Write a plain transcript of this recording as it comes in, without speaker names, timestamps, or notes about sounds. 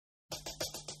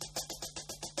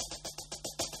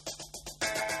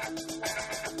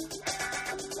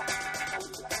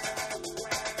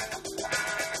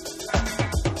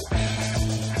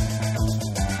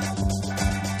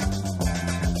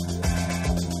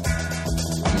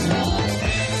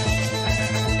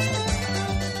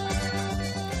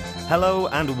Hello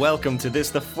and welcome to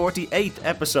this, the 48th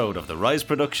episode of the Rise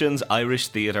Productions Irish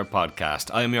Theatre Podcast.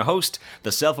 I am your host,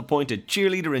 the self-appointed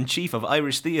cheerleader-in-chief of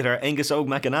Irish Theatre, Angus Og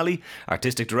McAnally,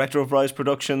 artistic director of Rise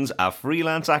Productions, a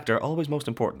freelance actor, always most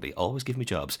importantly, always give me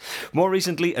jobs. More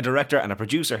recently, a director and a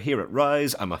producer here at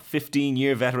Rise. I'm a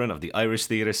 15-year veteran of the Irish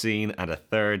theatre scene and a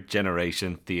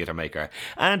third-generation theatre maker.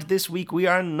 And this week we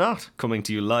are not coming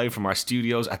to you live from our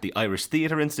studios at the Irish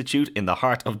Theatre Institute in the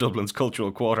heart of Dublin's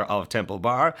cultural quarter of Temple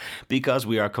Bar, because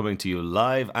we are coming to you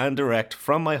live and direct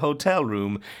from my hotel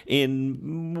room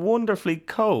in wonderfully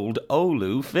cold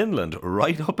Oulu, Finland,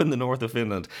 right up in the north of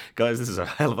Finland. Guys, this is a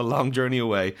hell of a long journey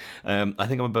away. I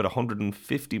think I'm about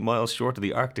 150 miles short of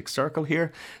the Arctic Circle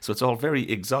here, so it's all very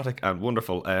exotic and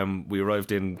wonderful. We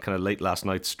arrived in kind of late last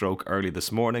night, stroke early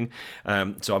this morning,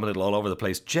 so I'm a little all over the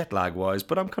place jet lag wise,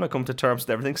 but I'm kind of come to terms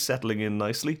with everything settling in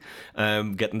nicely.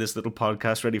 Getting this little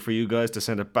podcast ready for you guys to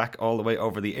send it back all the way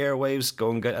over the airwaves,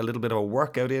 go and get a little bit of a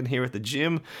workout in here at the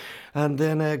gym, and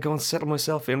then go and settle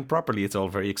myself in properly. It's all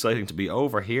very exciting to be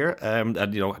over here. And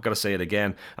you know, I've got to say it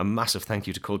again, a massive thank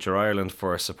you to Culture Ireland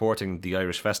for supporting the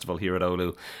Irish Festival here at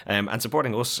Oulu, and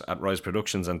supporting us at Rise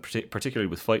Productions, and particularly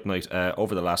with Fight Night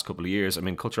over the last couple of years. I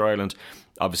mean, Culture Ireland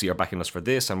obviously are backing us for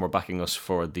this, and we're backing us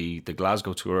for the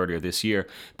Glasgow tour earlier this year,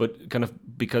 but kind of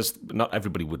because not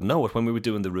everybody would know it, when we were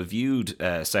doing the reviewed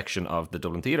section of the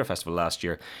Dublin Theatre Festival last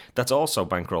year, that's also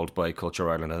bankrolled by Culture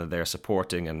Ireland, and they're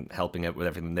supporting and helping out with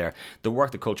everything there. The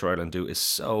work that Culture Ireland do is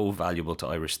so valuable to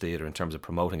Irish theatre in terms of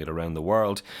promoting it around the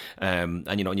world. And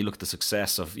you know, when you look at the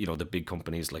success of, you know, the big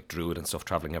companies like Druid and stuff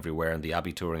travelling everywhere, and the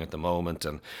Abbey touring at the moment,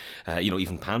 and you know,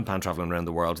 even Pan travelling around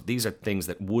the world, these are things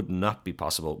that would not be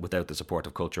possible without the support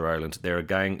of Culture Ireland. They're a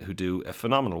gang who do a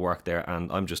phenomenal work there,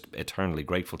 and I'm just eternally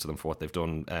grateful to them for what they've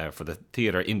done for the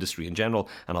theatre industry in general,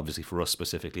 and obviously for us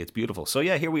specifically. It's beautiful. So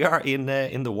yeah, here we are in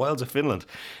the wilds of Finland.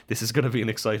 This is going to be an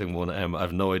exciting one.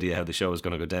 I've no idea how the show is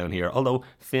going to go down here, although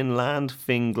Finland,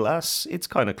 Finglas, it's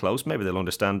kind of close. Maybe they'll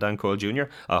understand Dan Coyle Jr.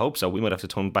 I hope so. We might have to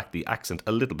tone back the accent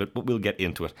a little bit, but we'll get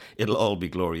into it. It'll all be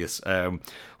glorious.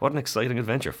 What an exciting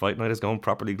adventure. Fight Night is going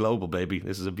properly global, baby.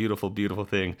 This is a beautiful, beautiful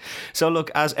thing. So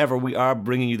look, as ever, we are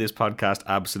bringing you this podcast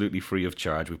absolutely free of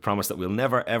charge. We promise that we'll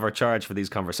never, ever charge for these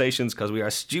conversations, because we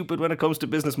are stupid when it comes to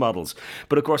business models.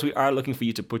 But of course, we are looking for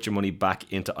you to put your money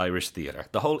back into Irish theatre.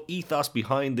 The whole ethos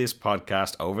behind this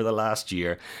podcast over the last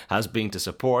year has been to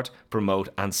support, promote,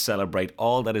 and celebrate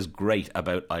all that is great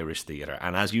about Irish theatre.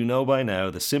 And as you know by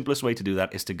now, the simplest way to do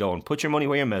that is to go and put your money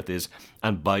where your mouth is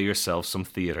and buy yourself some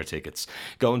theatre tickets.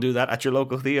 Go and do that at your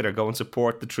local theatre. Go and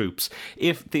support the troops.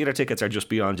 If theatre tickets are just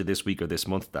beyond you this week or this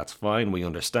month, that's fine. We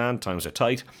understand. Times are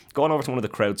tight. Go on over to one of the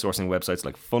crowdsourcing websites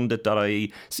like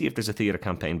fundit.ie. See if there's a theatre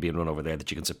campaign being run over there that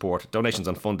you can support. Donations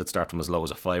on Fundit start from as low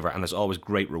as £5, and there's always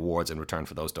great rewards in return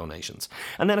for those donations.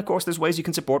 And then, of course, there's ways you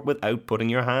can support without putting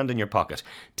your hand in your pocket.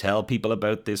 Tell people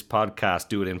about this podcast.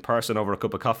 Do it in person over a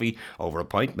cup of coffee, over a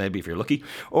pint maybe if you're lucky,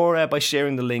 or by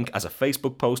sharing the link as a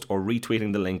Facebook post or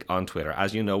retweeting the link on Twitter.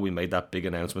 As you know, we made that big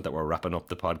announcement that we're wrapping up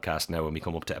the podcast now when we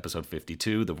come up to episode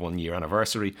 52, the 1 year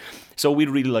anniversary. So we'd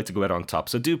really like to go out on top.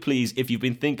 So do please, if you've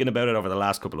been thinking about it over the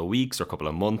last couple of weeks or couple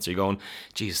of months, you're going,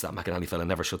 geez, that McAnally fella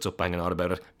never shuts up banging on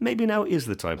about it. Maybe now is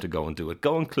the time to go and do it.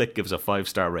 Go and click, give us a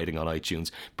 5-star rating on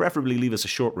iTunes. Preferably leave us a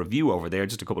short review over there.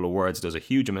 Just a couple of words does a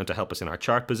huge amount to help us in our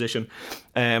chart position.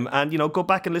 And, you know, go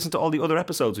back and listen to all the other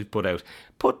episodes we've put out.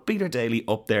 Put Peter Daly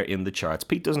up there in the charts.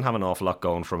 Pete doesn't have an awful lot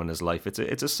going for him in his life.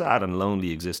 It's a sad and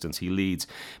lonely existence he leads.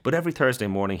 But every Thursday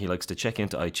morning he likes to check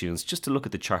into iTunes just to look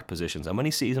at the chart positions. And when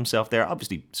he sees himself there,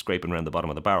 obviously scraping around the bottom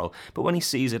of the barrel, but when he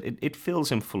sees it, it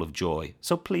fills him full of joy.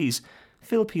 So please,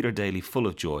 fill Peter Daly full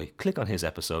of joy. Click on his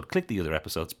episode, click the other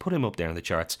episodes, put him up there in the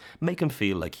charts, make him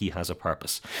feel like he has a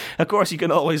purpose. Of course, you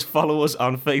can always follow us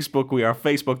on Facebook. We are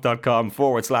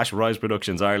facebook.com/Rise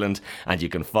Productions Ireland, and you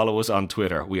can follow us on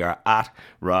Twitter. We are at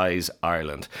Rise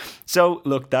Ireland. So,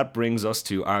 look, that brings us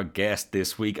to our guest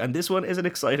this week, and this one is an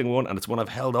exciting one, and it's one I've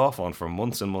held off on for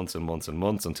months and months and months and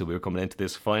months until we were coming into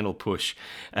this final push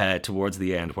towards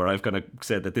the end, where I've kind of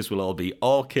said that this will all be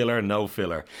all killer, no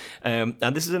filler. And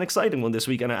this is an exciting one this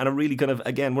week, and a really kind of,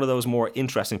 again, one of those more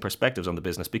interesting perspectives on the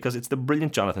business, because it's the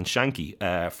brilliant Jonathan Shanky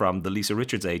from the Lisa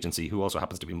Richards agency, who also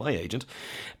happens to be my agent.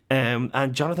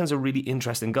 And Jonathan's a really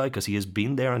interesting guy because he has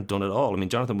been there and done it all. I mean,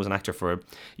 Jonathan was an actor for,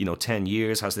 10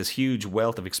 years, has this huge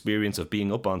wealth of experience of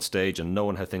being up on stage and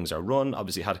knowing how things are run.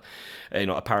 Obviously had,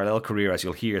 a parallel career, as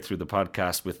you'll hear through the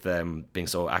podcast, with being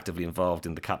so actively involved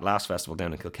in the Cat Lass Festival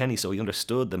down in Kilkenny. So he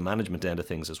understood the management end of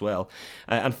things as well.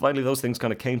 And finally, those things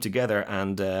kind of came together,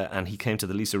 and he came to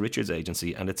the Lisa Richards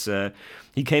agency, and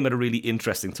he came at a really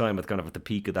interesting time, at the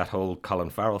peak of that whole Colin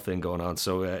Farrell thing going on.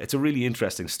 So it's a really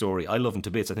interesting story. I love him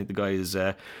to bits. I think the guy is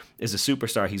a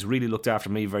superstar. He's really looked after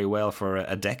me very well for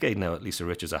a decade now at Lisa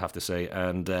Richards, I have to say,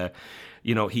 and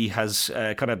he has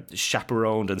kind of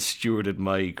chaperoned and stewarded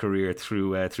my career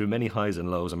through many highs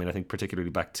and lows. I mean, I think particularly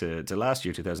back to last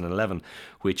year, 2011,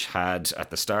 which had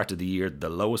at the start of the year the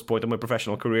lowest point of my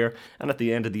professional career, and at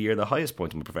the end of the year the highest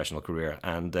point of my professional career.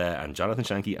 And Jonathan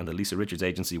Shanky and the Lisa Richards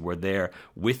agency were there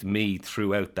with me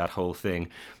throughout that whole thing.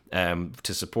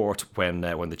 To support when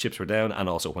the chips were down, and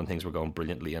also when things were going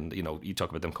brilliantly. And you talk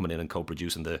about them coming in and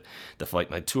co-producing the Fight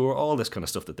Night tour, all this kind of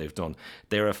stuff that they've done.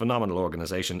 They're a phenomenal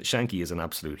organisation. Shanky is an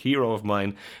absolute hero of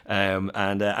mine,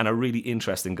 and a really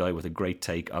interesting guy with a great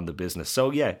take on the business.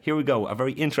 So yeah, here we go. A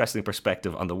very interesting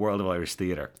perspective on the world of Irish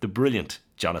theatre. The brilliant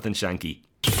Jonathan Shanky.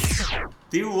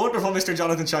 The wonderful Mr.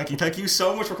 Jonathan Shanky, thank you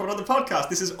so much for coming on the podcast.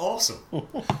 This is awesome.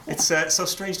 It's so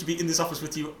strange to be in this office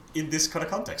with you in this kind of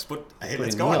context, but hey,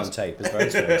 let's go on tape is very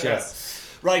strange.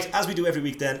 Yes. Right, as we do every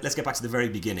week then, let's get back to the very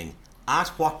beginning. At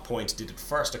what point did it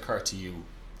first occur to you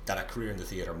that a career in the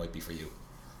theatre might be for you?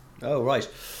 Oh, right.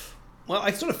 Well,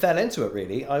 I sort of fell into it,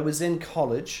 really. I was in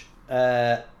college.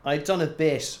 I'd done a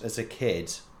bit as a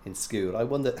kid in school. I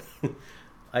won the...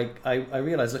 I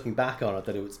realised looking back on it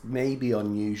that it was maybe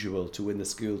unusual to win the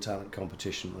school talent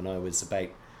competition when I was about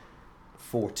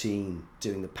 14,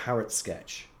 doing the parrot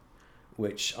sketch,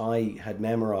 which I had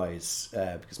memorised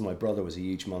because my brother was a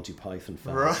huge Monty Python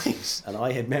fan. Right. And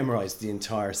I had memorised the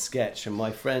entire sketch, and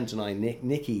my friend and I,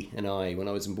 Nicky and I, when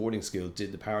I was in boarding school,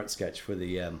 did the parrot sketch for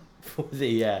the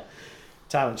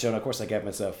talent show, and of course I gave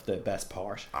myself the best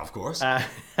part. Of course. I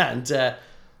had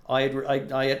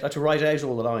to write out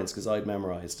all the lines because I'd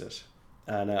memorised it,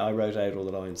 and I wrote out all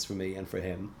the lines for me and for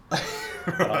him.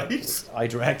 Right. I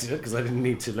directed it because I didn't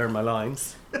need to learn my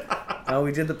lines. And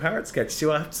we did the parrot sketch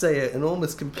too. I have to say, an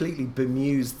almost completely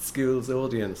bemused school's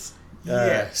audience.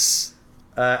 Yes.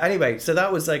 Anyway, so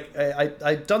that was like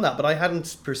I'd done that, but I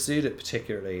hadn't pursued it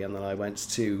particularly, and then I went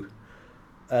to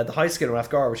the high school in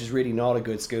Rathgar, which is really not a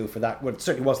good school for that. Well, it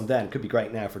certainly wasn't then. It could be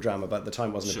great now for drama, but at the time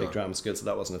it wasn't a big drama school, so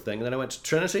that wasn't a thing. And then I went to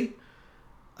Trinity,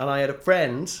 and I had a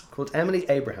friend called Emily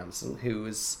Abrahamson, who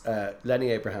was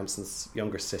Lenny Abrahamson's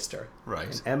younger sister. Right.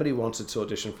 And Emily wanted to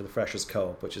audition for the Freshers'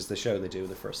 Co-op, which is the show they do in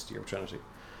the first year of Trinity,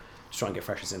 to try and get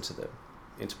freshers into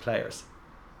players.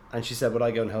 And she said, would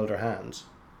I go and hold her hand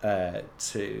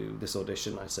to this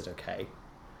audition? I said, okay.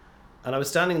 And I was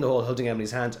standing in the hall holding Emily's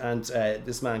hand, and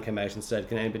this man came out and said,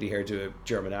 can anybody here do a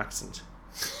German accent?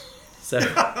 So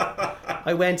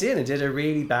I went in and did a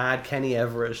really bad Kenny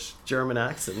Everett German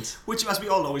accent. Which, as we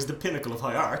all know, is the pinnacle of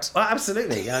high art. Oh,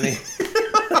 absolutely. I mean,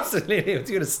 absolutely. It was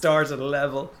going to start at a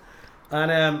level.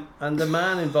 And the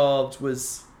man involved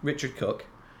was Richard Cook,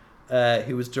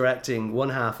 who was directing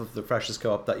one half of the Freshers'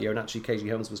 Co-op that year, and actually Katie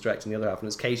Holmes was directing the other half, and it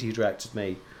was Katie who directed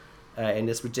me. In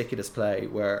this ridiculous play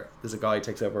where there's a guy who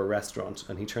takes over a restaurant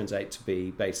and he turns out to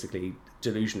be basically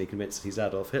delusionally convinced that he's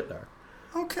Adolf Hitler.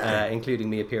 Okay. Including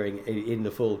me appearing in the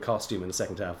full costume in the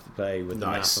second half of the play with the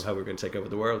map of how we're going to take over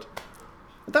the world.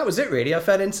 But that was it, really. I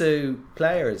fell into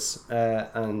players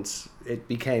and it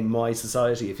became my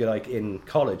society, if you like, in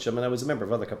college. I mean, I was a member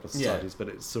of other couple of societies, but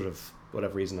it's sort of,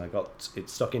 whatever reason, I got it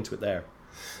stuck into it there.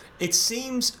 It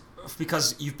seems,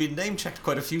 because you've been name checked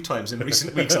quite a few times in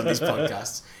recent weeks on these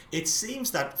podcasts, it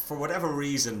seems that for whatever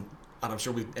reason, and I'm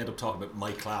sure we'll end up talking about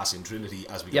my class in Trinity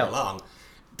as we go along,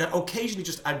 that occasionally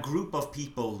just a group of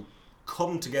people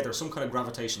come together, some kind of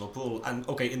gravitational pull. And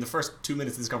okay, in the first 2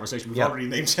 minutes of this conversation, we've already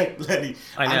name checked Lenny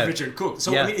and Richard Cook.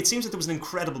 So I mean, it seems that there was an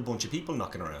incredible bunch of people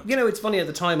knocking around. You know, it's funny at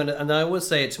the time, and I will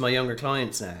say it to my younger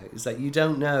clients now, is that you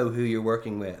don't know who you're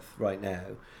working with right now.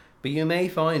 But you may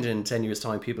find in 10 years'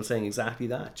 time people saying exactly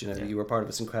that. You know, you were part of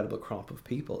this incredible crop of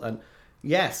people. And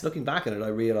yes, looking back at it, I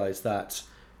realised that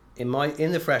in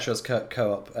the Freshers'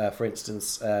 Co-op, for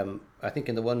instance, I think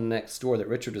in the one next door that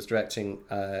Richard was directing,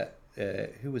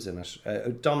 who was in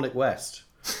it? Dominic West.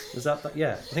 Was that?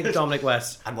 Yeah, I think Dominic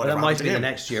West. And that might have been the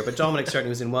next year, but Dominic certainly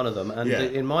was in one of them. And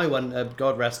in my one,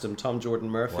 God rest him, Tom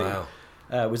Jordan Murphy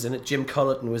was in it. Jim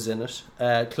Culleton was in it.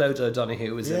 Claude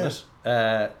O'Donoghue was in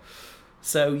it.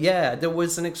 So yeah, there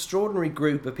was an extraordinary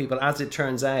group of people, as it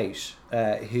turns out,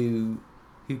 who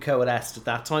coalesced at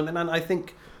that time, and I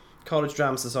think college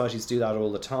drama societies do that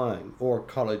all the time, or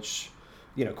college,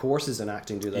 courses in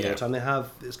acting do that all the time. They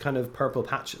have this kind of purple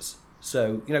patches.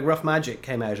 So Rough Magic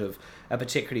came out of a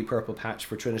particularly purple patch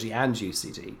for Trinity and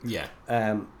UCD. Yeah.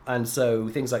 And so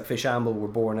things like Fish Amble were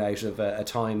born out of a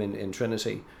time in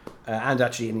Trinity, and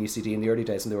actually in UCD in the early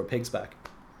days, and there were pigs back.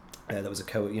 There was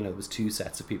there was two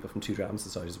sets of people from two drama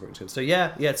societies working together. So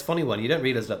yeah, it's a funny one. You don't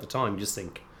realise it at the time. You just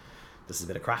think, this is a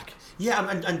bit of crack. Yeah,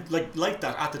 and like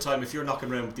that at the time, if you're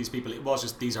knocking around with these people, it was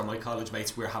just, these are my college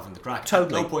mates, we're having the crack.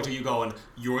 Totally. At no point are you going,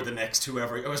 you're the next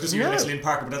whoever. I was going to say you're the next Lynn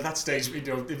Parker, but at that stage,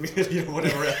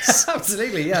 whatever else.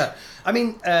 Absolutely, yeah. I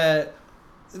mean,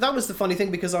 that was the funny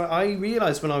thing, because I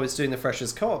realised when I was doing the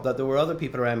Freshers' Co-op that there were other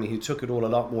people around me who took it all a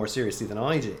lot more seriously than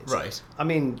I did. Right. I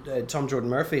mean, Tom Jordan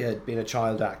Murphy had been a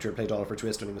child actor, played Oliver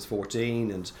Twist when he was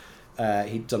 14, and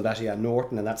he'd done Betty Ann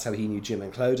Norton, and that's how he knew Jim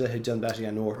and Clodagh, who'd done Betty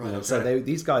Ann Norton. Right, and so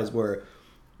these guys were,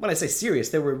 when I say serious,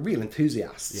 they were real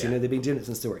enthusiasts. Yeah. They'd been doing it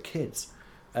since they were kids.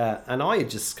 And I had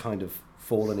just kind of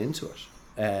fallen into it.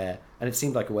 And it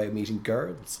seemed like a way of meeting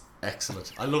girls.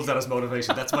 Excellent. I love that as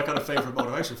motivation. That's my kind of favourite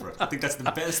motivation for it. I think that's the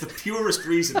best, the purest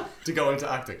reason to go into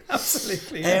acting.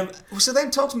 Absolutely. Yeah. So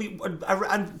then talk to me,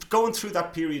 and going through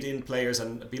that period in Players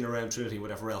and being around Trinity and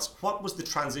whatever else, what was the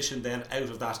transition then out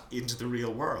of that into the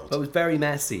real world? It was very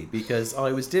messy, because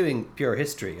I was doing pure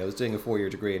history. I was doing a 4-year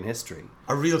degree in history.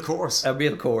 A real course? A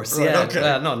real course, right, yeah. Okay.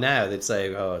 Well, not now. They'd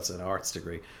say, oh, it's an arts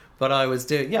degree. But I was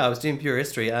doing pure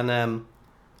history, and I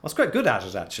was quite good at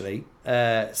it, actually.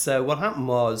 So what happened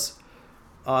was,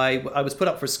 I was put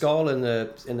up for Scholl in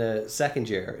the second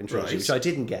year in Trinity, which I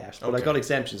didn't get, but I got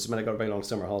exemptions. I got a very long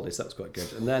summer holiday, so that was quite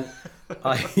good. And then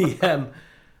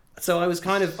so I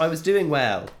was doing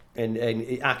well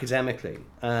in academically,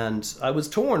 and I was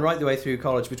torn right the way through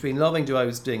college between loving what I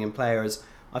was doing in Players.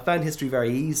 I found history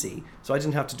very easy, so I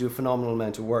didn't have to do a phenomenal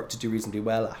amount of work to do reasonably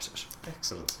well at it.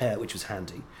 Excellent. Which was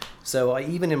handy. So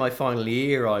even in my final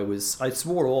year, I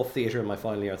swore off theatre in my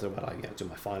final year. I thought, well, I do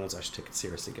my finals, I should take it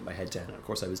seriously, get my head down. And of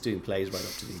course, I was doing plays right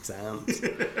up to the exams.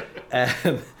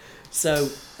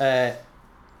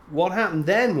 What happened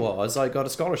then was I got a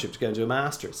scholarship to go and do a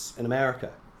master's in America,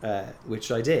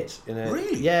 which I did.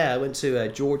 Really? Yeah, I went to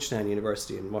Georgetown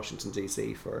University in Washington,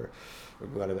 D.C. for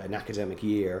about an academic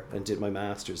year and did my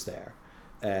master's there.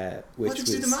 What did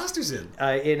you do the master's in?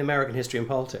 In American history and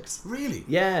politics. Really?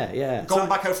 Yeah. Going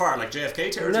back how far? Like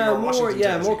JFK territory No, or Washington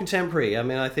territory? more contemporary. I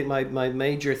mean, I think my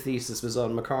major thesis was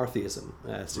on McCarthyism.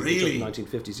 Really? The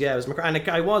 1950s. Yeah, it was and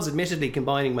I was admittedly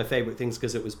combining my favourite things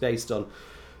because it was based on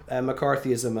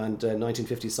McCarthyism and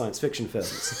 1950s science fiction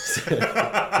films.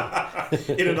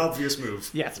 In an obvious move.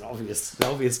 Yeah, it's an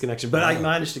obvious connection. But I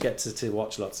managed to get to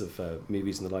watch lots of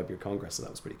movies in the Library of Congress, so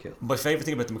that was pretty cool. My favourite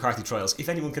thing about the McCarthy trials, if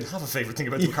anyone can have a favourite thing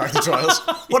about the McCarthy trials,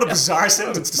 what a bizarre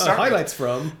sentence to start highlights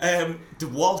with. from the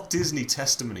Walt Disney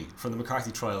testimony from the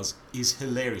McCarthy trials is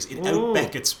hilarious. It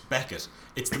out-Beckett's Beckett.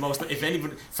 It's the most. If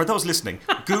anyone, for those listening,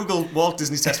 Google Walt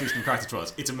Disney's testimony from the McCarthy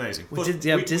trials. It's amazing.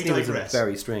 Disney was a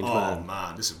very strange man. Oh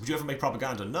man, listen, would you ever make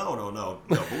propaganda? No.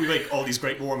 But we make all these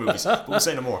great war movies. But we'll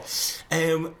say no more.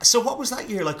 So what was that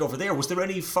year like over there? Was there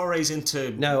any forays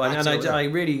into? No, and I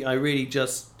really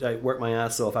just worked my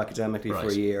ass off academically for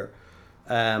a year.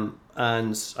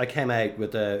 And I came out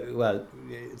with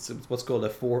it's what's called a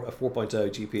 4.0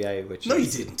 GPA, which no,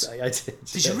 you didn't. I did.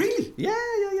 Did you really? Yeah.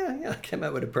 I came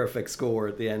out with a perfect score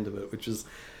at the end of it, which was,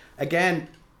 again,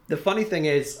 the funny thing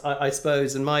is, I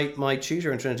suppose, and my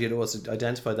tutor in Trinity had also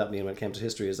identified that when it came to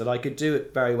history, is that I could do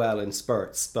it very well in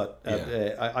spurts, but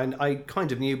I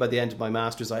kind of knew by the end of my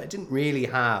master's I didn't really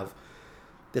have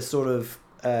this sort of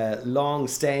long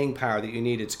staying power that you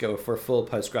needed to go for a full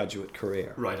postgraduate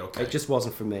career. Right. Okay. It just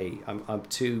wasn't for me. I'm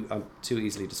too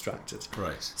easily distracted.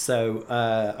 Right. So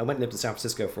I went and lived in San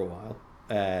Francisco for a while.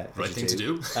 Right thing to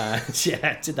do.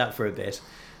 Did that for a bit,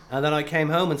 and then I came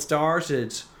home and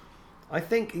started. I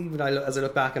think even as I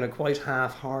look back, and I quite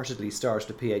half-heartedly started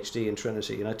a PhD in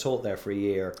Trinity, and I taught there for a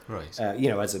year. Right.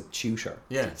 As a tutor.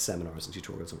 Yeah. Did seminars and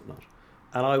tutorials and whatnot,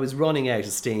 and I was running out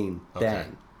of steam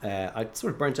then. I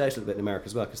sort of burnt out a little bit in America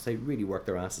as well because they really worked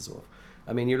their asses off.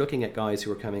 I mean, you're looking at guys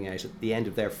who are coming out at the end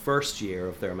of their first year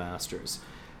of their masters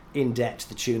in debt to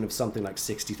the tune of something like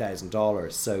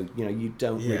 $60,000. So, you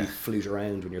don't really flute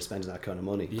around when you're spending that kind of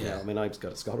money. Yeah. I mean, I just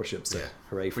got a scholarship, so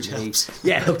hooray for Which me. helps.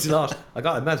 Yeah, it helped a lot.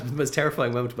 The most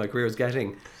terrifying moment of my career was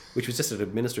getting, which was just an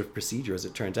administrative procedure as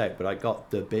it turned out, but I got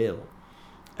the bill.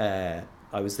 I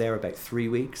was there about 3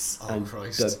 weeks, and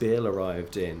the bill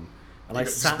arrived in. And I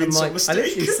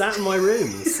literally sat in my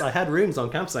rooms. I had rooms on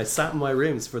campus. I sat in my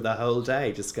rooms for the whole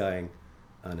day just going,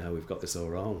 oh no, we've got this all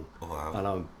wrong. Wow. And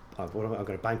I'm going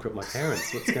to bankrupt my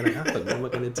parents. What's going to happen? What am I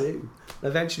going to do? And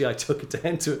eventually I took it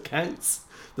down to accounts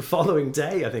the following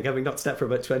day, I think, having not slept for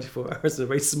about 24 hours, in a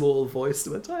very small voice,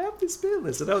 went, I have this bill.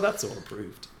 They said, oh, that's all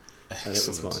approved. And it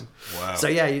was fine. Wow. So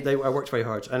yeah, I worked very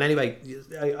hard. And anyway,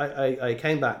 I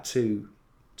came back to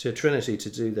Trinity to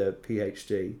do the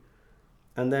PhD.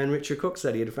 And then Richard Cook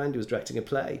said he had a friend who was directing a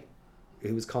play,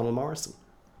 who was Conal Morrison.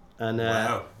 And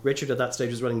Wow. Richard at that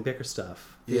stage was running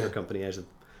Bickerstaff Theatre Yeah. Company out of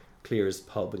Clear's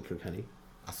pub in Kilkenny.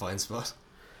 A fine spot.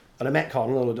 And I met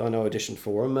Connell, I auditioned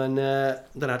for him, and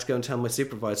then I had to go and tell my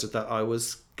supervisor that I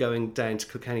was going down to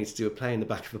Kilkenny to do a play in the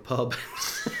back of a pub.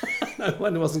 I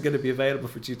wasn't going to be available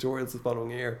for tutorials the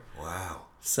following year. Wow.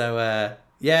 So,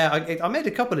 I made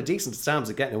a couple of decent stabs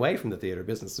at getting away from the theatre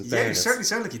business. In Yeah, you fairness. certainly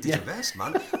sound like you did your best,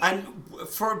 man. And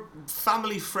for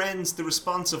family, friends, the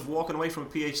response of walking away from a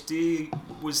PhD,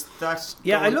 was that...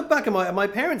 Yeah, I going- look back at my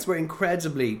parents were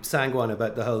incredibly sanguine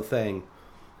about the whole thing.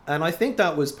 And I think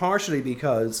that was partially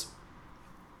because,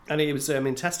 and it was,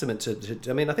 testament to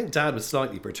I think Dad was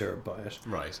slightly perturbed by it.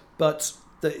 Right. But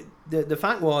the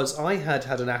fact was, I had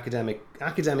an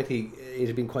academically, it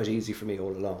had been quite easy for me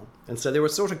all along. And so they were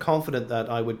sort of confident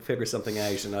that I would figure something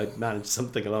out and I'd manage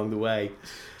something along the way.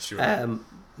 Sure.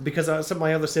 Because some of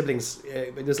my other siblings,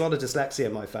 there's a lot of dyslexia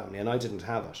in my family and I didn't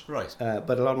have it. Right.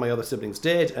 But a lot of my other siblings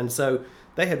did. And so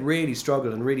they had really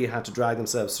struggled and really had to drag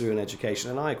themselves through an education.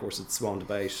 And I, of course, had swanned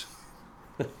about.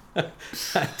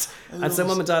 and so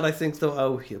Mum and Dad, I think, thought,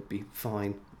 oh, he'll be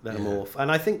fine. Let him off.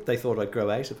 And I think they thought I'd grow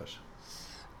out of it.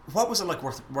 What was it like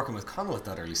working with Connell at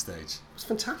that early stage? It was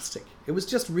fantastic. It was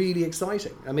just really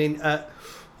exciting. I mean,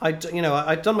 I'd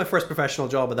done my first professional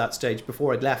job at that stage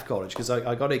before I'd left college, because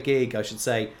I got a gig, I should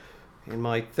say, in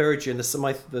my third year, the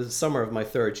summer of my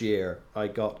third year, I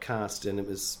got cast in, it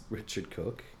was Richard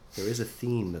Cook. There is a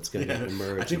theme that's going to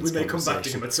emerge. I think we may come back to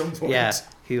him at some point. Yeah,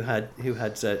 who had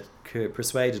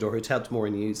persuaded or who'd helped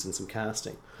Maureen Hughes in some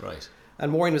casting. Right.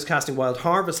 And Maureen was casting Wild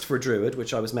Harvest for Druid,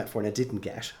 which I was met for and I didn't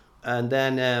get. And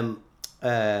then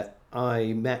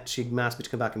she asked me to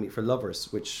come back and meet for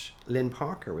Lovers, which Lynn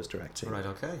Parker was directing. Right,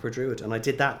 okay. For Druid. And I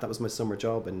did that. That was my summer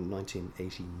job in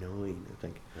 1989, I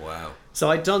think. Wow.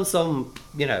 So I'd done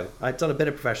I'd done a bit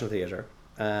of professional theatre.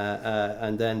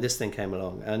 And then this thing came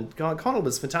along. And Connell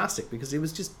was fantastic because he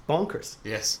was just bonkers.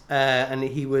 Yes. And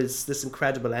he was this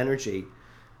incredible energy.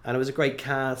 And it was a great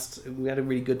cast. We had a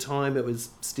really good time. It was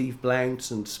Steve Blount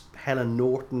and Helen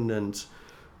Norton and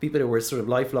people who were sort of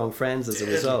lifelong friends as a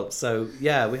result. So,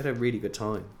 yeah, we had a really good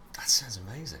time. That sounds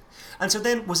amazing. And so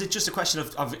then, was it just a question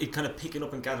of it kind of picking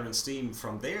up and gathering steam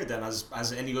from there then, as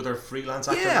any other freelance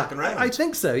actor back around? I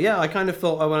think so, yeah. I kind of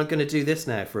thought, oh, well, I'm going to do this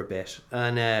now for a bit.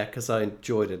 And because I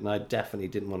enjoyed it. And I definitely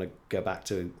didn't want to go back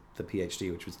to the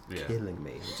PhD, which was killing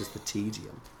me. Just the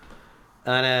tedium.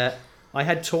 And I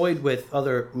had toyed with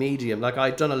other medium. Like,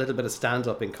 I'd done a little bit of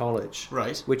stand-up in college.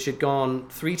 Right. Which had gone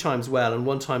 3 times well and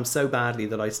 1 time so badly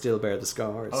that I still bear the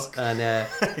scars. Okay.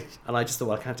 And I just thought,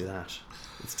 well, I can't do that.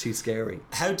 It's too scary.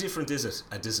 How different is it,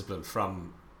 a discipline,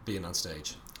 from being on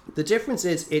stage? The difference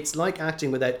is it's like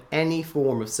acting without any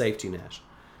form of safety net.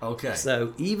 Okay.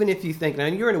 So even if you think, now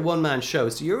you're in a one-man show,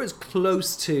 so you're as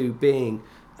close to being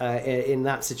in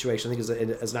that situation, I think,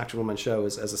 as an actual one-man show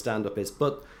as a stand-up is.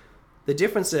 But the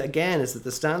difference, again, is that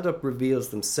the stand-up reveals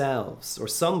themselves, or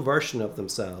some version of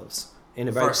themselves, in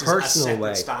a very personal way.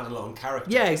 Versus a separate standalone character.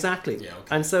 Yeah, exactly. Yeah,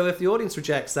 okay. And so if the audience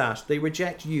rejects that, they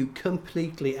reject you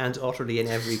completely and utterly in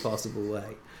every possible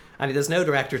way. And there's no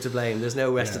director to blame. There's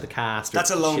no rest of the cast.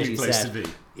 That's a lonely shitty place set. to be.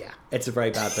 Yeah, it's a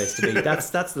very bad place to be. That's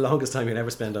the longest time you'll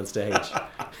ever spend on stage.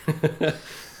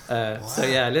 So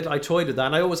yeah, I toyed with that.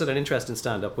 And I always had an interest in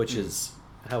stand-up, which is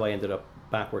how I ended up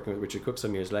back working with Richard Cook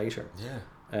some years later. Yeah.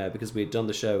 Because we had done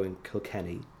the show in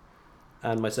Kilkenny.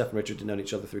 And myself and Richard had known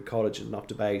each other through college and knocked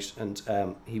about. And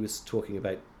he was talking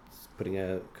about putting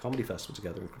a comedy festival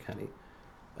together in Kilkenny.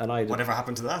 And I Whatever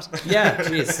happened to that? Yeah,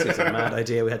 jeez, it's a mad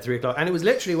idea. We had 3 o'clock. And it was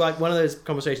literally like one of those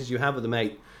conversations you have with a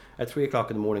mate at 3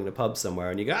 o'clock in the morning in a pub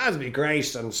somewhere. And you go, that'd be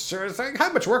great. And sure, it's like,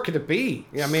 how much work could it be?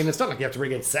 I mean, it's not like you have to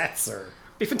bring in sets or...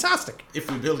 It'd be fantastic. If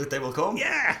we build it, they will come.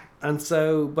 Yeah. And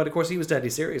so, but of course he was deadly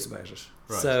serious about it.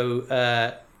 Right.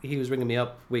 So he was ringing me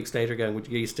up weeks later going, are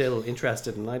you still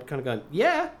interested? And I'd kind of gone,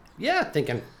 yeah,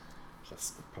 thinking,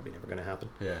 that's probably never going to happen.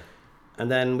 Yeah. And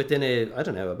then within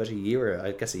about a year,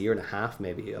 I guess a year and a half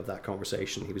maybe of that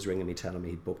conversation, he was ringing me telling me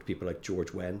he'd booked people like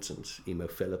George Wendt and Emo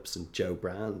Phillips and Joe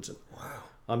Brand. And Wow.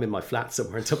 I'm in my flat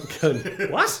somewhere in Dublin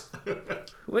going, what?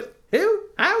 What? Who?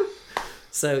 How?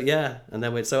 So yeah, and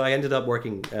then so I ended up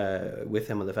working with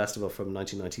him on the festival from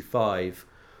 1995,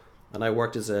 and I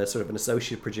worked as a sort of an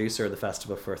associate producer of the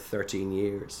festival for 13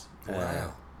 years.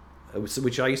 Wow.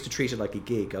 Which I used to treat it like a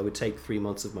gig. I would take 3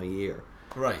 months of my year.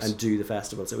 Right. And do the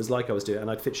festival. So it was like I was doing,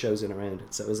 and I'd fit shows in around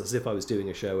it. So it was as if I was doing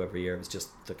a show every year. It was just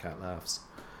the cat laughs.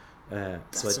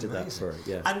 So I did that for,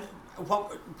 And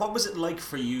what was it like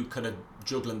for you, kind of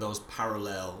juggling those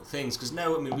parallel things? Because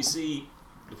now, I mean, we see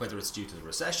whether it's due to the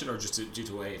recession or just due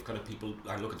to a way of kind of people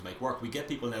are looking to make work, we get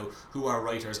people now who are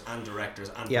writers and directors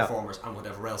and performers and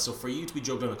whatever else. So for you to be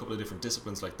juggling a couple of different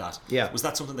disciplines like that, was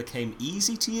that something that came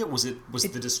easy to you? Was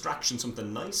the distraction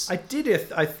something nice? I did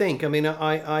it, I think. I mean,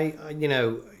 I you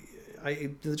know,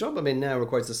 the job I'm in now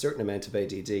requires a certain amount of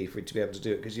ADD for you to be able to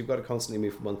do it, because you've got to constantly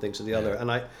move from one thing to the other.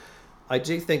 And I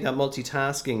do think that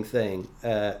multitasking thing,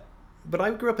 but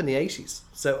I grew up in the 80s.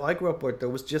 So I grew up where there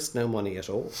was just no money at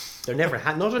all. There never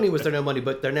had, not only was there no money,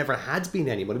 but there never had been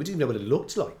any money. We didn't know what it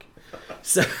looked like.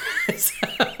 So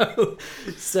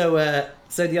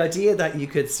the idea that you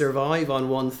could survive on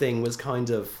one thing was kind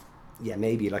of,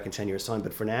 maybe like in 10 years' time.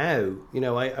 But for now, you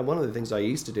know, one of the things I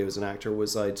used to do as an actor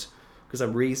was because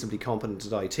I'm reasonably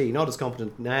competent at IT, not as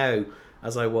competent now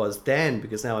as I was then,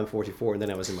 because now I'm 44 and then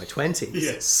I was in my 20s.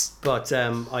 Yes. But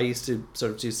I used to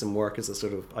sort of do some work as a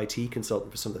sort of IT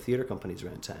consultant for some of the theatre companies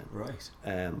around town. Right.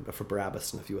 For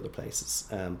Barabbas and a few other places,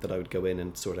 that I would go in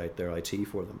and sort out their IT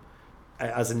for them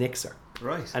as a nixer.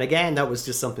 Right. And again, that was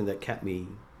just something that kept me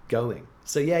going.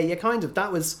 So you kind of,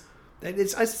 that was...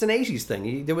 It's an 80s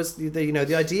thing. There was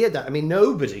the idea that, I mean,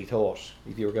 nobody thought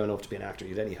if you were going off to be an actor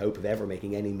you had any hope of ever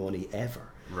making any money ever.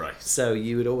 Right. So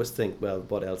you would always think, well,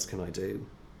 what else can I do?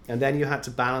 And then you had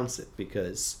to balance it,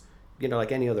 because, you know,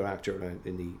 like any other actor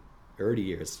in the early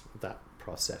years of that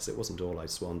process, it wasn't all I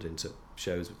swanned into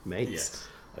shows with mates. Yes.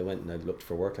 I went and I looked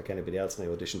for work like anybody else, and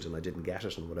I auditioned and I didn't get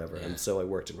it and whatever. And so I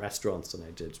worked in restaurants and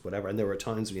I did whatever. And there were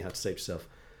times when you had to say to yourself,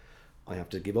 I have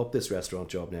to give up this restaurant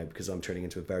job now because I'm turning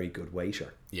into a very good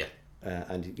waiter. Yeah.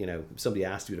 And, you know, somebody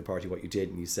asked you at a party what you did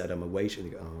and you said, I'm a waiter.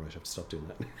 And you go, oh, right, I have to stop doing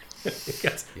that.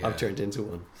 Because I've turned into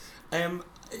one.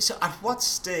 So at what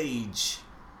stage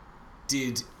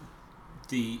did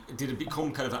it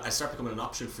become kind of start becoming an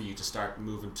option for you to start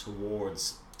moving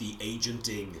towards the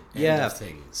agenting end of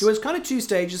things? There was kind of two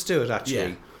stages to it, actually.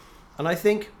 Yeah. And I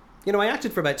think, you know, I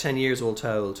acted for about 10 years all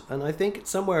told. And I think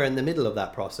somewhere in the middle of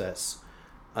that process,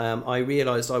 I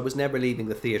realised I was never leaving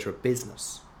the theatre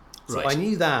business. So right. I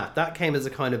knew that came as a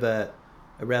kind of a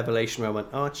revelation where I went,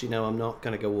 oh, actually, no, I'm not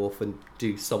going to go off and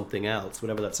do something else,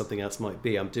 whatever that something else might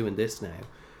be. I'm doing this now,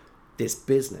 this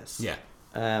business. Yeah.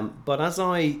 But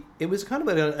it was kind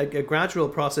of a gradual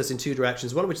process in two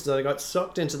directions. One of which is that I got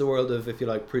sucked into the world of, if you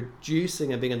like,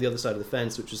 producing and being on the other side of the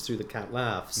fence, which was through The Cat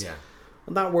Laughs. Yeah.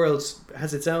 And that world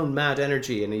has its own mad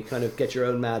energy, and you kind of get your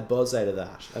own mad buzz out of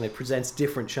that, and it presents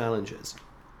different challenges.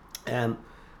 And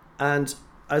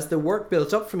as the work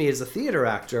built up for me as a theatre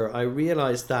actor, I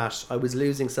realised that I was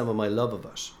losing some of my love of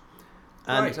it.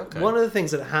 And right, okay. One of the things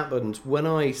that happened when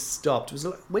I stopped was,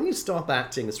 when you stop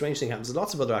acting, a strange thing happens.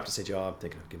 Lots of other actors say to you, oh, I'm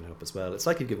thinking of giving it up as well. It's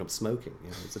like you've given up smoking.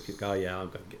 You know, it's like, oh yeah, I'm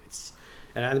going to give it.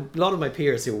 And a lot of my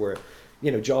peers who were,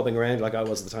 you know, jobbing around like I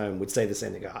was at the time would say the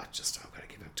same thing. I'm going to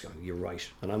give it up. You're right.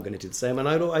 And I'm going to do the same. And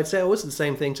I'd say always the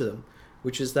same thing to them,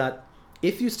 which is that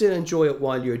if you still enjoy it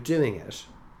while you're doing it,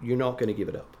 you're not going to give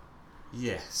it up.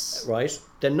 Yes. Right?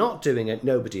 They're not doing it,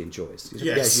 nobody enjoys. You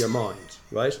yes. get your mind,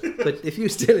 right? But if you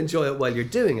still enjoy it while you're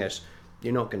doing it,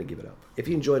 you're not going to give it up. If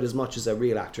you enjoy it as much as a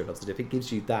real actor does it, if it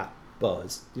gives you that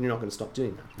buzz, then you're not going to stop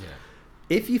doing that.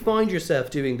 Yeah. If you find yourself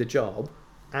doing the job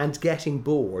and getting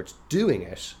bored doing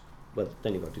it, well,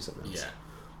 then you've got to do something else. Yeah.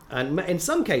 And in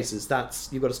some cases,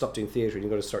 you've got to stop doing theatre and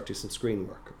you've got to start doing some screen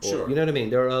work. Or, sure. You know what I mean?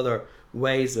 There are other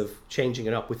ways of changing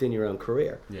it up within your own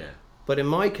career. Yeah. But in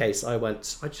my case, I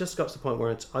just got to the point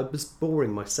where I was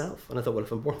boring myself. And I thought, well,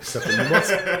 if I'm boring myself,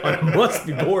 I must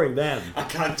be boring them. I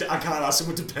can't ask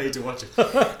someone to pay to watch it.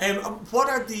 What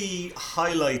are the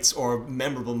highlights or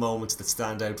memorable moments that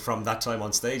stand out from that time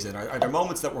on stage then? Are there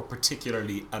moments that were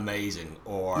particularly amazing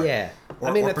or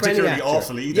particularly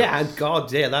awful either? Yeah, and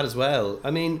God, yeah, that as well. I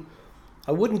mean,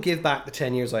 I wouldn't give back the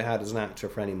 10 years I had as an actor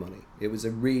for any money. It was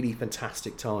a really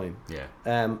fantastic time. Yeah.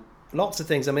 Lots of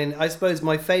things. I mean, I suppose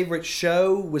my favourite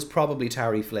show was probably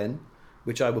Tarry Flynn,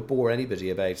 which I would bore anybody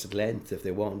about at length if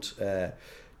they want.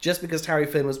 Just because Tarry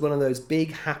Flynn was one of those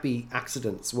big happy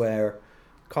accidents where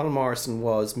Conal Morrison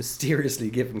was mysteriously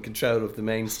given control of the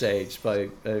main stage by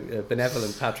a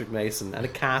benevolent Patrick Mason and a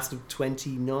cast of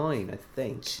 29, I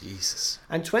think. Jesus.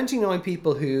 And 29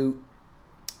 people who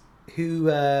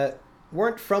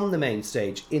weren't from the main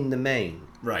stage in the main.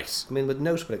 Right. I mean, with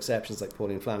notable exceptions like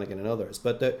Pauline Flanagan and others,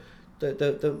 but the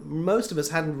most of us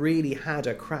hadn't really had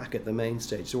a crack at the main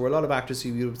stage. There were a lot of actors who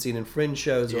you would have seen in fringe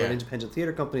shows or in independent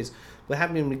theatre companies, but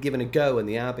hadn't even been given a go in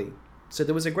the Abbey. So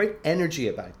there was a great energy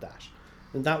about that.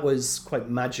 And that was quite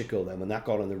magical then when that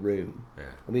got in the room. Yeah.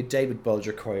 And we had David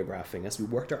Bulger choreographing us. We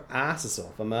worked our asses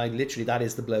off. I mean, literally, that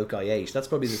is the bloke I ate. That's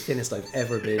probably the thinnest I've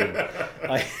ever been.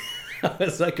 I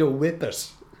was like a whippet.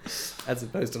 as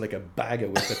opposed to like a bag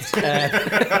of whippets.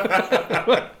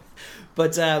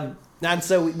 But and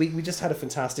so we just had a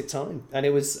fantastic time, and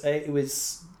it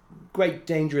was great,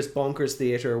 dangerous, bonkers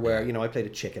theatre where I played a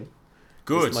chicken.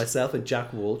 Good. Myself and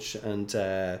Jack Walsh, and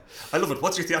I love it.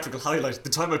 What's your theatrical highlight? The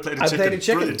time I played a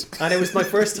chicken. Brilliant. And it was my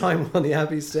first time on the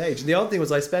Abbey stage. And the odd thing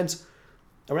was,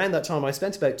 around that time, I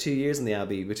spent about 2 years in the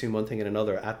Abbey between one thing and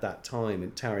another at that time,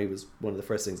 and Tarry was one of the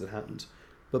first things that happened.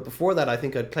 But before that, I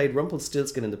think I'd played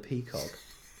Rumpelstiltskin in the Peacock,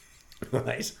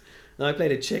 right? And I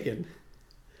played a chicken,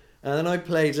 and then I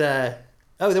played.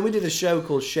 Then we did a show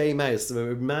called Shay Mouse,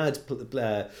 a mad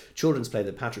children's play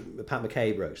that Pat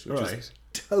McCabe wrote, which was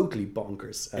totally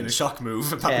bonkers. In a shock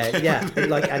move. And he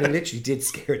literally did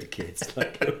scare the kids.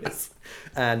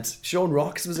 And Sean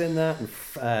Rocks was in that, and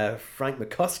Frank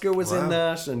McCusker was in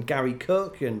that, and Gary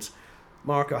Cook, and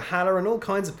Mark O'Halloran, and all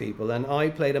kinds of people. And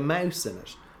I played a mouse in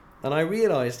it. And I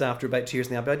realised after about 2 years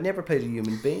in the Abbey, I'd never played a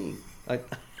human being.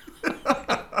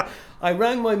 I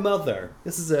rang my mother.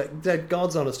 This is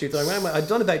God's honest truth. I'd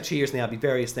done about 2 years in the Abbey,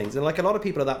 various things. And like a lot of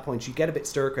people at that point, you get a bit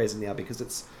stir-crazy in the Abbey because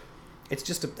it's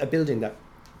just a building that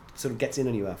sort of gets in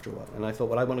on you after a while. And I thought,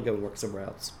 well, I want to go and work somewhere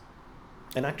else.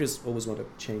 And actors always want to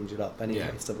change it up anyway.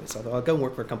 Yeah. So I thought, I'll go and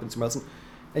work for a company somewhere else.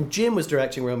 And Jim was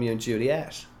directing Romeo and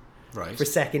Juliet for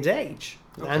Second Age.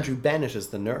 Okay. Andrew Bennett as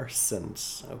the nurse, and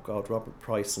Robert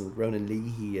Price and Ronan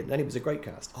Leahy, and he was a great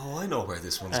cast. Oh, I know where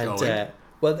this one's going.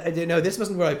 This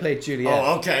wasn't where I played Juliet.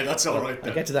 Oh, okay, that's all right then.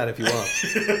 I'll get to that if you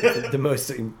want. the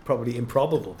most probably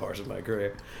improbable part of my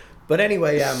career. But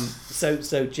anyway,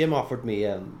 so Jim offerred me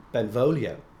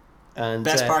Benvolio. And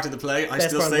best part of the play, I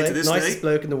still say to this day. Nicest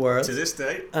bloke in the world. To this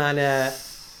day. And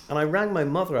I rang my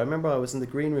mother. I remember I was in the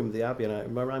green room of the Abbey, and I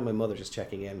rang my mother just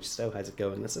checking in. She said, "Oh, how's it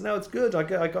going?" And I said, "No, it's good.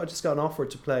 I just got an offer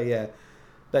to play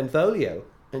Benvolio."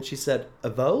 And she said, "A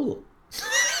vole?"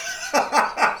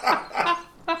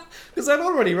 Because I'd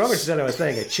already rung her. She said I was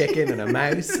playing a chicken and a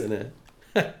mouse and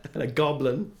a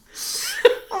goblin.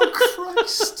 Oh,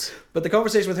 Christ. But the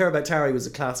conversation with her about Tarry was a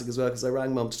classic as well, because I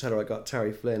rang Mum to tell her I got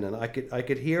Tarry Flynn, and I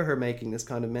could hear her making this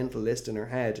kind of mental list in her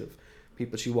head of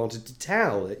people she wanted to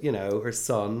tell. Her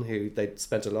son, who they'd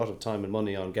spent a lot of time and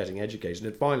money on getting educated,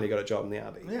 had finally got a job in the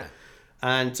Abbey. Yeah.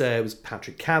 And it was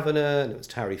Patrick Kavanagh, and it was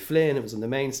Tarry Flynn, it was on the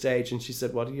main stage, and she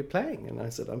said, "What are you playing?" And I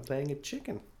said, "I'm playing a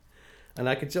chicken." And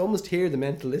I could almost hear the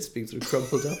mental list being sort of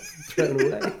crumpled up and thrown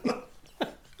away.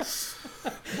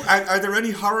 Are there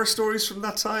any horror stories from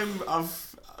that time of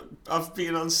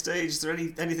being on stage? Is there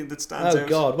anything that stands out? Oh,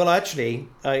 God. Well, actually,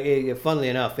 funnily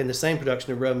enough, in the same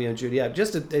production of Romeo and Juliet,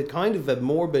 just a kind of a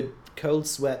morbid cold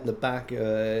sweat in the back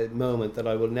moment that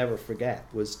I will never forget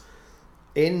was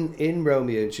in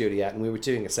Romeo and Juliet, and we were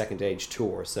doing a Second Age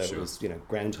tour, so it was,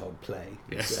 groundhog play.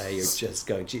 Yes. You're just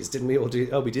going, geez, didn't we all do...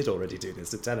 Oh, we did already do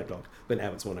this at 10 o'clock, but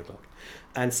now it's 1 o'clock.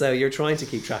 And so you're trying to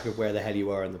keep track of where the hell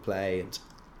you are in the play. And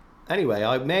anyway,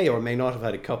 I may or may not have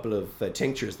had a couple of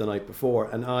tinctures the night before,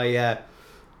 and I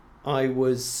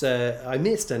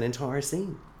missed an entire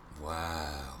scene.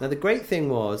 Wow. Now, the great thing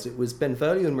was, it was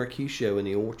Benvolio and Mercutio in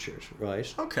the orchard,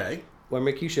 right? Okay. Where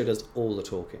Mercutio does all the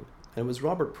talking. And it was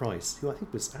Robert Price, who I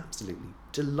think was absolutely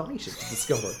delighted to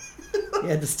discover he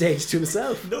had the stage to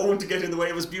himself. No one to get in the way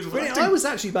of his beautiful acting. I was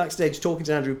actually backstage talking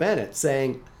to Andrew Bennett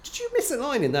saying, "Did you miss a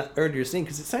line in that earlier scene?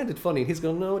 Because it sounded funny." And he's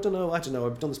going, "No, I don't know.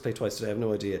 I've done this play twice today. I have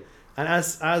no idea." And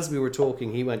as we were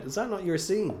talking, he went, "Is that not your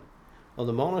scene on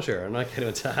the monitor?" And I kind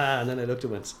of went, "Ah," and then I looked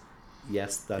and went,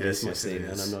 "Yes, that is my scene,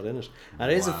 and I'm not in it." And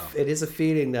it is a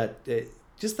feeling that,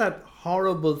 just that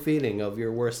horrible feeling of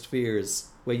your worst fears,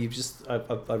 where you've just,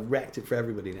 I've wrecked it for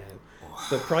everybody now. Wow.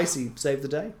 But Pricey saved the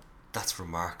day. That's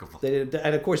remarkable. And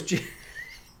of course,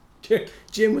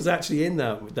 Jim was actually in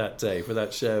that day for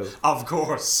that show. Of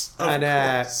course. Of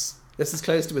course. This is as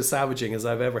close to as savaging as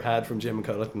I've ever had from Jim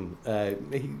Culleton.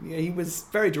 He was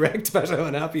very direct about how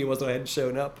unhappy he was I hadn't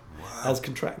shown up as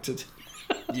contracted.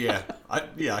 Yeah,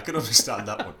 I can understand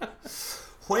that one.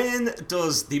 When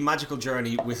does the magical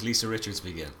journey with Lisa Richards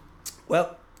begin?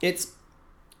 Well, it's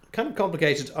kind of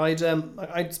complicated.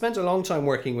 I'd spent a long time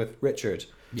working with Richard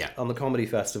on the Comedy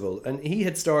Festival, and he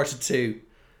had started to,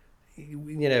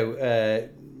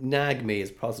 nag me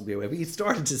is possibly a way, but he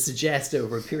started to suggest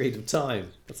over a period of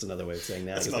time, that's another way of saying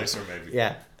that. That's nicer, maybe.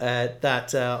 Yeah,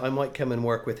 that I might come and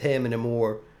work with him in a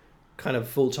more kind of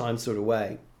full-time sort of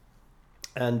way.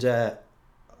 And I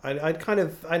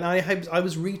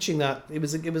was reaching that. It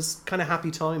was kind of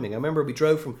happy timing. I remember we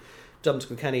drove from Dublin to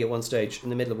Kilkenny at one stage in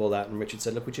the middle of all that, and Richard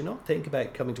said, "Look, would you not think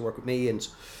about coming to work with me and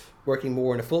working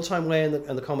more in a full-time way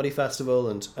in the Comedy Festival,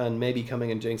 and maybe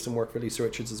coming and doing some work for Lisa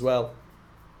Richards as well?"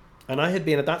 And I had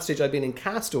been, at that stage, I'd been in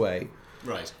Castaway.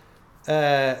 Right.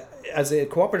 as a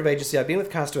cooperative agency, I've been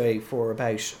with Castaway for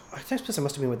about, I suppose I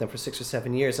must have been with them for 6 or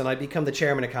 7 years, and I'd become the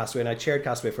chairman of Castaway, and I chaired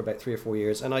Castaway for about 3 or 4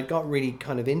 years, and I got really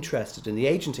kind of interested in the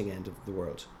agenting end of the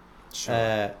world.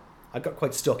 Sure. I got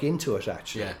quite stuck into it,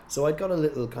 actually. Yeah. So I'd got a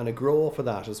little kind of grow for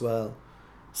that as well.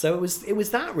 So it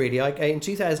was that really. In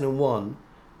 2001,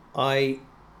 I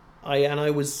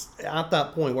was at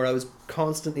that point where I was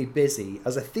constantly busy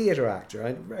as a theatre actor. I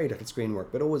had very little screen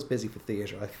work, but always busy for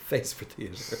theatre. I have a face for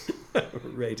theatre,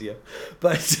 radio.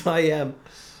 But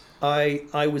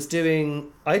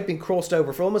I'd been crossed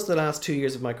over for almost the last 2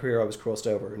 years of my career. I was crossed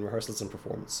over in rehearsals and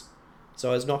performance. So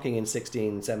I was knocking in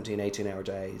 16, 17, 18-hour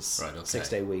days, Right, okay.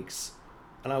 6-day weeks.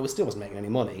 And I still wasn't making any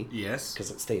money. Yes.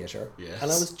 Because it's theatre. Yes.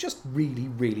 And I was just really,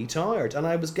 really tired. And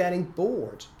I was getting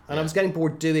bored. And I Yeah. was getting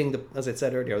bored doing as I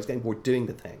said earlier, I was getting bored doing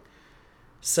the thing.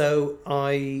 So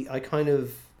I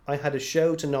had a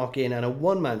show to knock in and a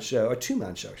one-man show, or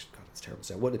two-man show. God, that's terrible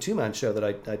to say. A two-man show that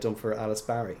I'd done for Alice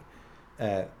Barry,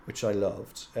 which I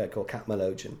loved, called Cat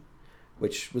Melodeon,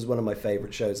 which was one of my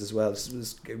favourite shows as well. It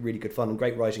was really good fun and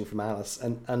great writing from Alice.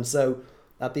 And so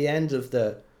at the end of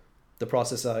the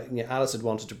process, Alice had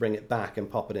wanted to bring it back and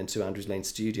pop it into Andrews Lane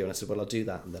Studio, and I said, well, I'll do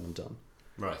that and then I'm done.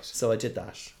 Right. So I did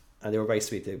that, and they were very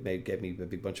sweet. They gave me a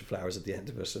big bunch of flowers at the end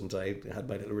of it, and I had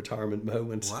my little retirement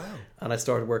moment. Wow. And I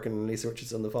started working on Lisa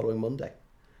Richardson the following Monday.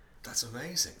 That's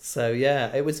amazing. So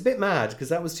yeah, it was a bit mad because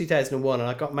that was 2001, and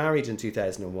I got married in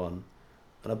 2001,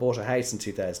 and I bought a house in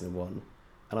 2001,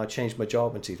 and I changed my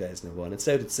job in 2001, and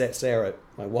so did Sarah.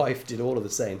 My wife did all of the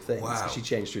same things. Wow. She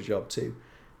changed her job too.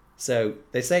 So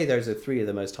they say those are 3 of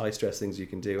the most high stress things you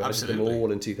can do. Absolutely. I did them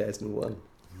all in 2001.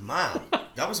 Man,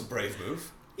 that was a brave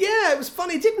move. Yeah, it was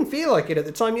funny. It didn't feel like it at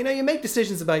the time. You make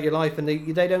decisions about your life and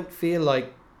they don't feel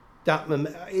like that.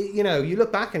 You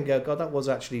look back and go, God, that was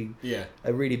actually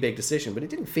a really big decision. But it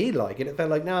didn't feel like it. It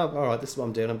felt like, no, all right, this is what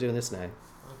I'm doing. I'm doing this now.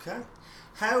 Okay.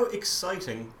 How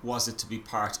exciting was it to be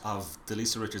part of the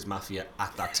Lisa Richards Mafia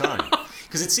at that time?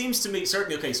 Because it seems to me,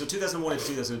 certainly, okay, so 2001 to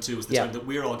 2002 was the time that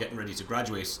we're all getting ready to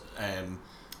graduate That's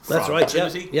from right,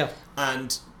 Trinity. yeah.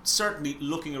 And certainly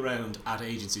looking around at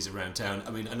agencies around town,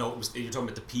 I mean, I know you're talking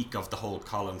about the peak of the whole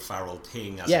Colin Farrell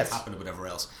thing as it happened or whatever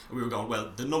else. And we were going,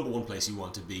 well, the number one place you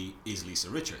want to be is Lisa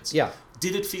Richards. Yeah.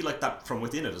 Did it feel like that from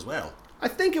within it as well? I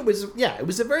think it was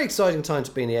a very exciting time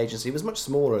to be in the agency. It was much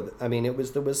smaller. I mean, there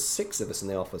was 6 of us in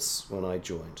the office when I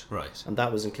joined. Right. And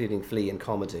that was including Flea in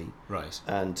comedy. Right.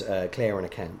 And Claire in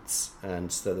accounts.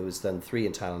 And so there was then 3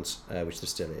 in talent, which there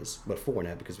still is. Well, 4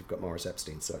 now because we've got Morris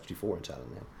Epstein, so actually 4 in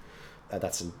talent now.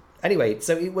 Anyway,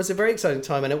 so it was a very exciting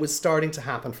time, and it was starting to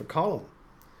happen for Colin,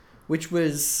 which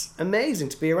was amazing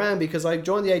to be around because I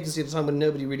joined the agency at a time when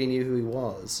nobody really knew who he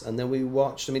was. And then we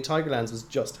watched, Tigerlands was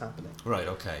just happening. Right,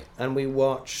 okay. And we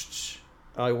watched,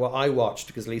 I watched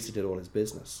because Lisa did all his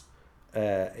business.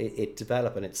 It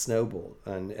develop and it snowball.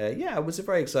 And it was a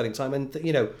very exciting time. And,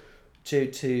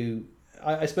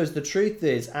 I suppose the truth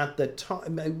is at the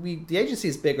time, the agency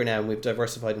is bigger now and we've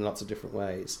diversified in lots of different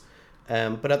ways.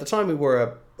 But at the time we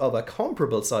were of a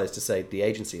comparable size to, say, the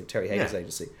agency, of Terry Hayden's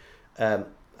agency.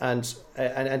 And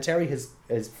Terry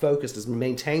has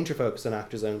maintained her focus on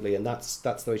actors only, and that's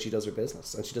the way she does her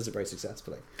business, and she does it very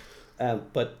successfully.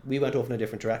 But we went off in a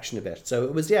different direction a bit. So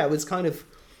it was kind of,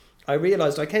 I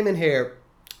realised I came in here,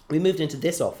 we moved into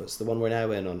this office, the one we're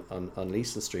now in on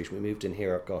Leeson Street. We moved in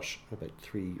here, about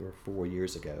 3 or 4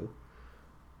 years ago.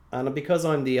 And because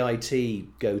I'm the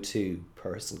IT go-to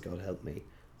person, God help me,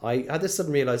 I had this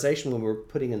sudden realisation when we were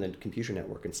putting in the computer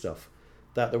network and stuff,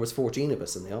 that there was 14 of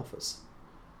us in the office.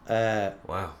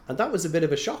 Wow. And that was a bit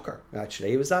of a shocker,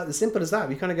 actually. It was that as simple as that.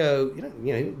 You kind of go,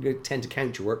 you tend to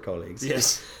count your work colleagues.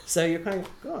 Yes. So you're kind of,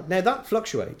 God. Now that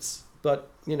fluctuates, but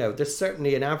there's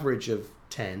certainly an average of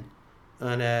 10,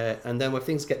 and then when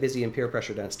things get busy and peer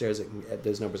pressure downstairs,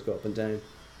 those numbers go up and down.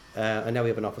 And now we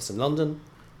have an office in London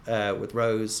with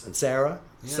Rose and Sarah.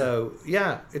 Yeah. So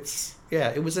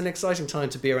it was an exciting time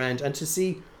to be around and to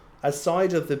see a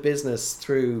side of the business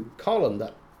through Colin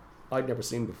that I'd never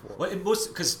seen before. Well, it must,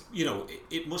 because,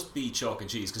 it must be chalk and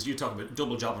cheese, because you're talking about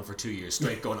double jobbing for 2 years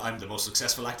straight, going, I'm the most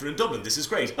successful actor in Dublin, this is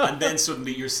great. And then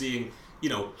suddenly you're seeing,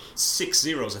 6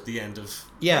 zeros at the end of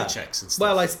paychecks and stuff.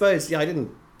 Well, I suppose, I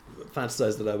didn't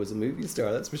fantasize that I was a movie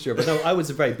star, that's for sure. But no, I was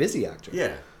a very busy actor.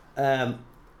 Yeah.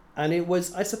 And it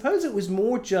was, I suppose it was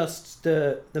more just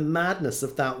the madness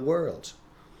of that world.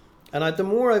 And the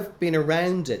more I've been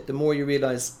around it, the more you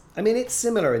realise, it's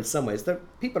similar in some ways.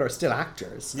 People are still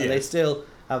actors, and they still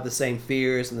have the same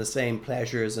fears and the same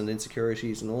pleasures and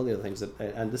insecurities and all the other things,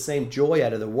 and the same joy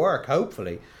out of the work,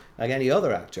 hopefully, like any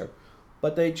other actor.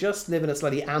 But they just live in a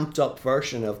slightly amped up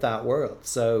version of that world.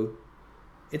 So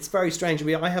it's very strange. I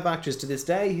mean, I have actors to this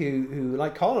day who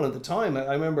like Colin at the time.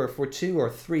 I remember for 2 or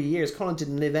 3 years, Colin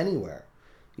didn't live anywhere.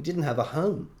 He didn't have a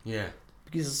home. Yeah.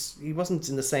 Because he wasn't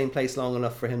in the same place long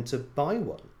enough for him to buy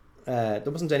one. There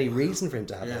wasn't any reason for him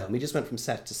to have a home. He just went from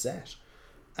set to set.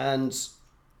 And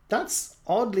that's,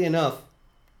 oddly enough,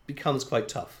 becomes quite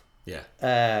tough.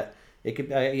 Yeah. It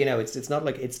could, it's not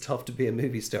like it's tough to be a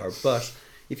movie star, but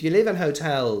if you live in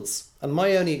hotels, and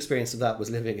my only experience of that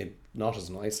was living in not as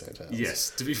nice hotels.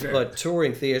 Yes, to be fair. But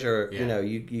touring theatre,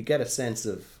 you get a sense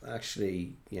of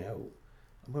actually, I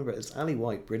remember it was Ali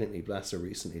White, brilliantly, bless her,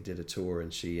 recently did a tour,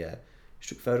 and she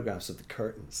took photographs of the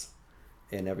curtains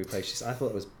in every place. I thought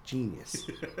it was genius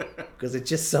because it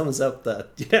just sums up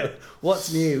that,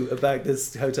 what's new about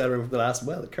this hotel room from the last,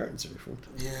 the curtains are different.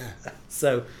 Yeah.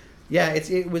 So, yeah,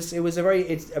 it was a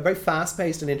very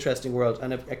fast-paced and interesting world,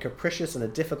 and a capricious and a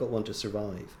difficult one to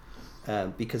survive,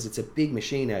 because it's a big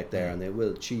machine out there, and they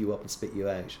will chew you up and spit you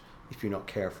out if you're not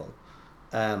careful,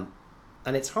 and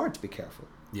it's hard to be careful.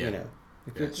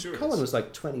 Sure. Colin was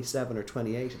like 27 or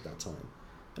 28 at that time,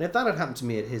 and if that had happened to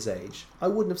me at his age, I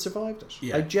wouldn't have survived it.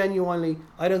 Yeah.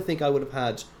 I don't think I would have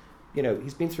had,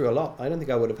 he's been through a lot. I don't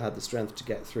think I would have had the strength to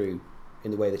get through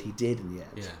in the way that he did in the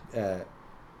end. Yeah.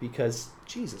 Because,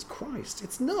 Jesus Christ,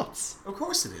 it's nuts. Of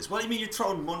course it is. Well, you're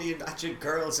throwing money at you,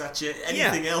 girls at you,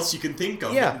 anything else you can think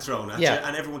of getting thrown at you,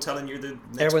 and everyone telling you the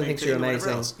next everyone big thinks thing you're or whatever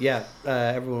amazing. else. Yeah,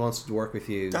 everyone wants to work with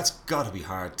you. That's got to be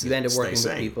hard to You end up stay working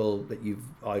sane. with people that you've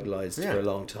idolised for a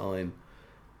long time.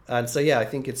 And so, I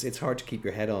think it's hard to keep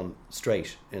your head on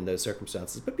straight in those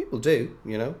circumstances. But people do,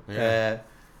 Yeah.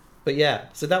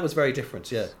 So that was very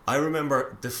different, I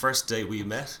remember the first day we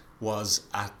met was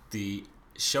at the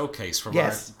showcase from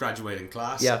our graduating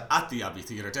class at the Abbey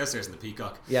Theatre downstairs in the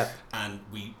Peacock. Yeah. And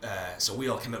we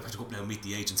all came up to go up now and meet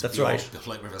the agents. That's of right. The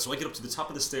flight river. So I get up to the top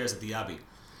of the stairs at the Abbey.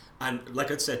 And like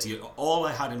I said to you, all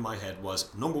I had in my head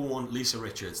was, number one, Lisa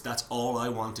Richards. That's all I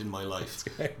want in my life.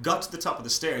 Got to the top of the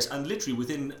stairs, and literally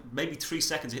within maybe 3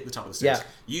 seconds of hitting the top of the stairs,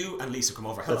 you and Lisa come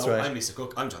over. Hello, That's right. I'm Lisa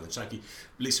Cook. I'm Jonathan Shanky.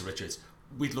 Lisa Richards.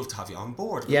 We'd love to have you on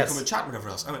board. Yes. Come and chat and whatever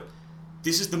else. I went,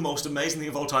 this is the most amazing thing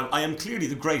of all time. I am clearly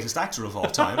the greatest actor of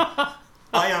all time.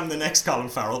 I am the next Colin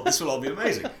Farrell. This will all be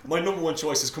amazing. My number one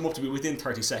choice has come up to me within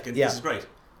 30 seconds. This is great.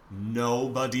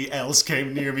 Nobody else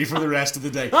came near me for the rest of the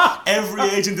day. Every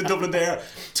agent in Dublin there,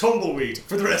 tumbleweed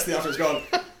for the rest of the afternoon.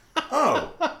 Gone,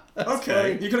 oh,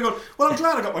 okay. You're going to go, well, I'm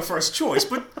glad I got my first choice,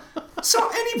 but so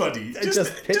anybody,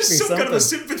 just some kind of a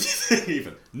sympathy thing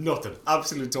even. Nothing.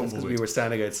 Absolute tumbleweed. We were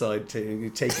standing outside taking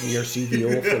your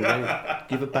CV off and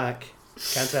give it back.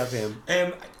 Can't have him.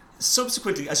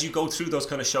 Subsequently, as you go through those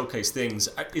kind of showcase things,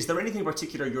 is there anything in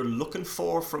particular you're looking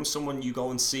for from someone you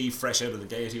go and see fresh out of the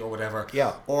Gaiety or whatever?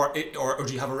 Yeah. Or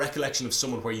do you have a recollection of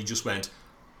someone where you just went,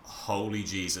 holy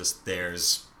Jesus,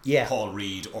 there's Paul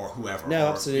Reed or whoever? No, or,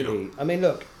 absolutely. I mean,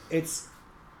 look, it's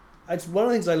one of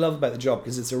the things I love about the job,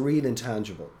 because it's a real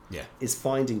intangible. Yeah. Is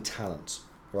finding talent,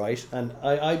 right? And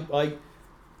I'll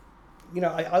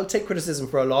take criticism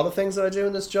for a lot of things that I do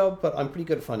in this job, but I'm pretty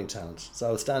good at finding talent, so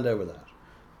I'll stand over that.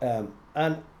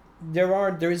 And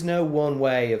there is no one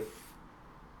way of.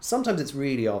 Sometimes it's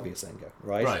really obvious, Engo,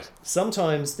 right? Right.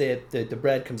 Sometimes the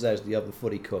bread comes out of the oven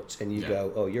fully cooked, and you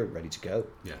go, "Oh, you're ready to go."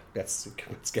 Yeah. Let's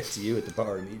get to you at the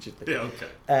bar immediately. Yeah. Okay.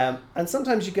 And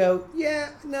sometimes you go, "Yeah,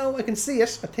 no, I can see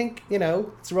it. I think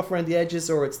it's rough around the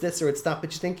edges, or it's this, or it's that."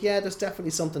 But you think, "Yeah, there's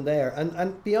definitely something there."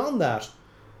 And beyond that,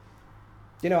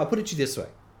 I'll put it to you this way.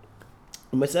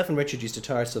 When myself and Richard used to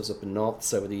tie ourselves up in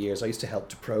knots over the years, I used to help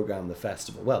to program the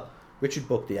festival. Well, Richard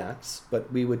booked the acts,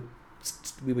 but we would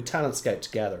talent scout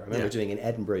together. I remember doing in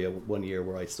Edinburgh one year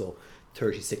where I saw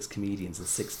 36 comedians in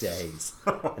 6 days.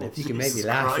 And if you can make me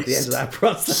laugh at the end of that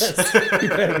process, you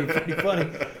better be pretty funny.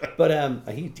 But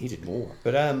he did more.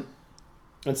 But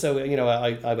and so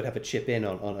I would have a chip in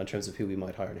on terms of who we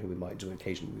might hire and who we might do.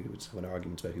 Occasionally we would have an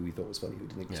argument about who we thought was funny, who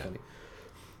didn't think was funny.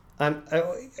 And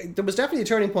there was definitely a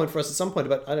turning point for us at some point,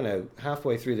 about, I don't know,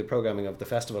 halfway through the programming of the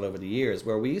festival over the years,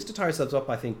 where we used to tie ourselves up,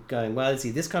 I think, going, well, is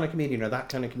he this kind of comedian or that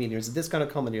kind of comedian? Or is it this kind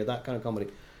of comedy or that kind of comedy?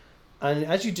 And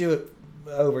as you do it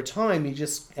over time, you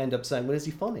just end up saying, well, is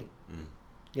he funny?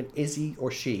 Is he or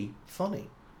she funny?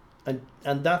 And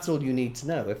that's all you need to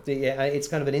know. It's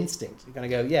kind of an instinct. You kind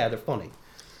of go, yeah, they're funny.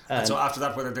 And so after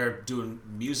that, whether they're doing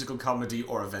musical comedy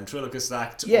or a ventriloquist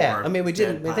act, I mean, we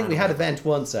didn't. I think we had a vent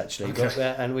once actually, okay. but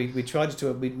and we tried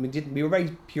to. We didn't. We were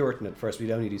very Puritan at first.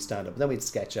 We'd only do stand up, but then we had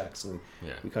sketch acts, and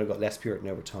we kind of got less Puritan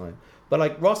over time. But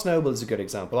like Ross Noble is a good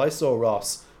example. I saw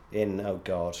Ross in a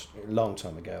long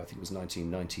time ago. I think it was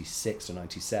 1996 or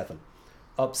 97,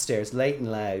 upstairs late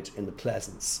and loud in the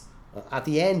Pleasance at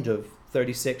the end of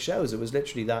 36 shows. It was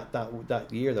literally that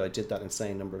year that I did that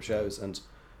insane number of shows, and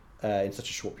in such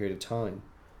a short period of time.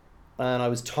 And I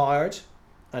was tired,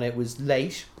 and it was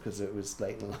late, because it was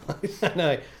late in the night,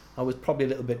 and I was probably a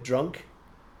little bit drunk.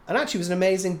 And actually it was an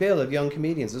amazing bill of young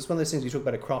comedians. It was one of those things, you talk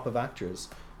about a crop of actors.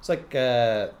 It's like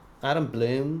Adam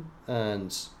Bloom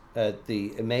and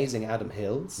the amazing Adam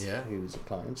Hills, who was a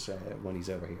client when he's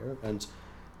over here. And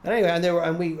anyway,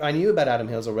 I knew about Adam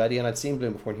Hills already, and I'd seen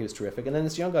Bloom before, and he was terrific. And then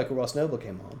this young guy called Ross Noble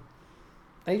came on,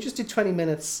 and he just did 20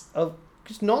 minutes of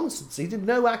just nonsense. He did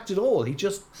no act at all. He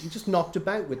just knocked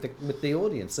about with the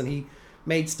audience, and he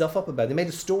made stuff up about it. They made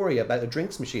a story about a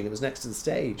drinks machine that was next to the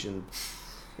stage, and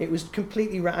it was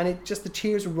completely and it just, the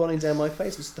tears were running down my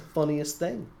face. It was the funniest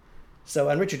thing. So,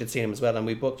 and Richard had seen him as well, and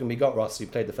we booked, and we got Ross, who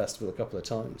played the festival a couple of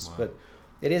times. Wow. But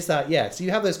it is that, so you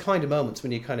have those kind of moments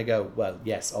when you kind of go, well,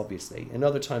 yes, obviously. And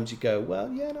other times you go,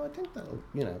 well, yeah, no, I think that'll,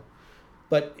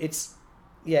 But it's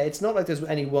not like there's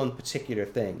any one particular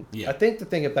thing. Yeah. I think the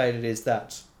thing about it is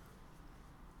that,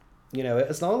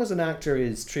 as long as an actor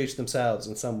is true to themselves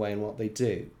in some way in what they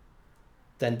do,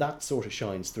 then that sort of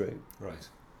shines through. Right.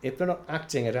 If they're not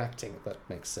acting at acting, if that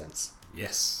makes sense.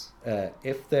 Yes.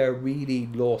 If they're really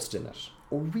lost in it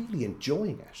or really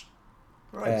enjoying it.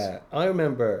 Right. I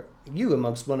remember you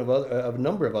amongst a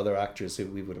number of other actors who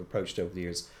we would have approached over the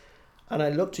years, and I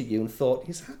looked at you and thought,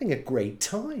 he's having a great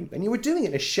time. And you were doing it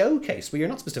in a showcase where you're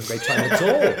not supposed to have a great time at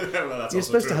all. Well, you're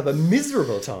supposed to have a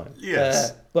miserable time.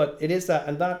 Yes. But it is that,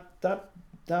 and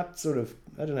that sort of,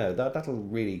 I don't know, that'll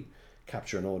really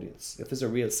capture an audience. If there's a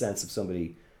real sense of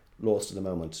somebody lost in the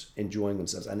moment, enjoying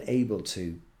themselves, and able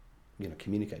to,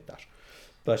 communicate that.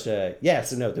 But so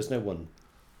no, there's no one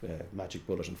magic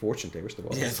bullet, unfortunately. I wish there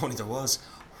was. Yeah, if only there was.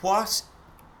 What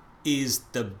is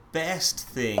the best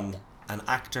thing an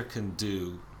actor can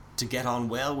do to get on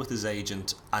well with his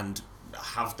agent and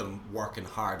have them working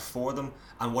hard for them?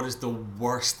 And what is the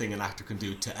worst thing an actor can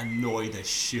do to annoy the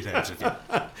shit out of you?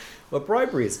 Well,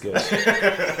 bribery is good.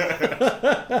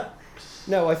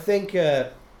 No, I think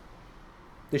the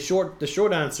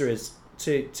short answer is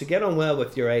to get on well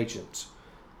with your agent.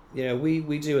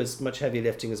 We do as much heavy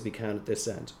lifting as we can at this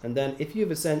end. And then if you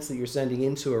have a sense that you're sending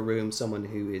into a room someone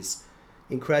who is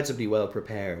incredibly well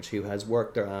prepared, who has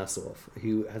worked their ass off,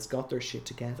 who has got their shit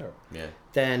together,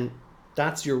 then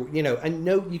that's your, and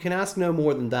no, you can ask no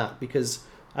more than that, because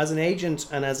as an agent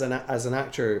and as an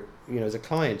actor, as a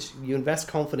client, you invest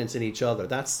confidence in each other.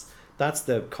 That's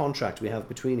the contract we have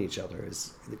between each other,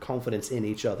 is the confidence in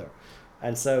each other.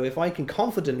 And so if I can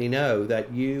confidently know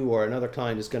that you or another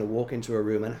client is going to walk into a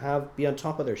room and be on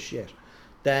top of their shit,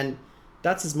 then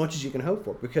that's as much as you can hope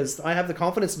for, because I have the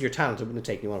confidence in your talent. I wouldn't have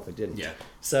taken you on if I didn't. Yeah.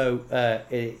 So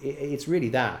it's really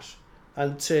that.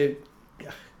 And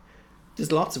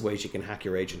there's lots of ways you can hack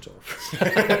your agent off.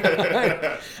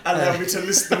 Allow me to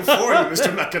list them for you,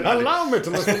 Mr. McAnally. Allow me to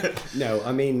list. No,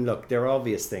 I mean, look, there are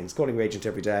obvious things. Calling your agent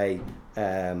every day,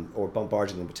 or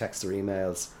bombarding them with texts or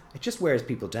emails. It just wears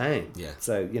people down. Yeah.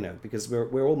 So, because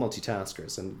we're all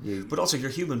multitaskers, but also you're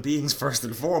human beings first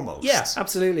and foremost. Yeah,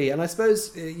 absolutely. And I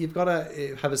suppose you've got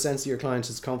to have a sense of your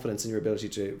client's confidence in your ability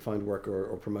to find work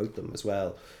or promote them as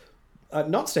well.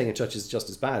 Not staying in touch is just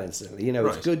as bad, incidentally.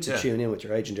 Right. It's good to tune in with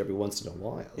your agent every once in a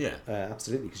while. Yeah.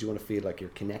 Absolutely, because you want to feel like you're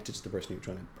connected to the person you're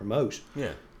trying to promote.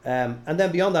 Yeah. And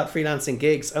then beyond that, freelancing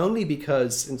gigs, only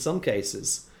because in some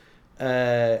cases,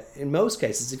 in most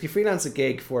cases, if you freelance a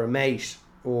gig for a mate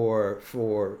or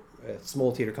for a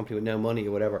small theatre company with no money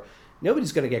or whatever,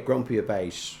 nobody's going to get grumpy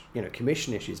about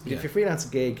commission issues. But if you freelance a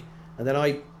gig and then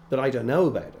I don't know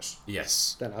about it,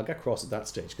 then I'll get cross at that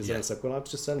stage, because then it's like, well, I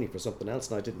was just selling you for something else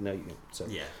and I didn't know you. So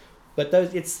but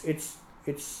those,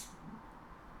 it's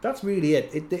that's really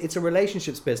it. It's a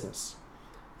relationships business,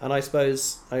 and I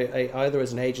suppose I either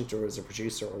as an agent or as a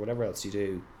producer or whatever else you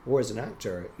do, or as an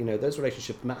actor, those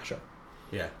relationships matter.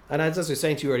 Yeah. And as I was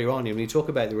saying to you earlier on, when you talk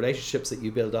about the relationships that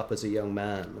you build up as a young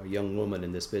man or young woman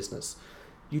in this business,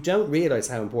 you don't realise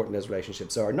how important those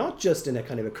relationships are, not just in a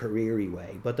kind of a career-y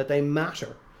way, but that they matter.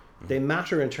 Mm-hmm. They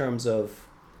matter in terms of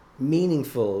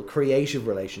meaningful, creative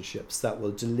relationships that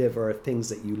will deliver things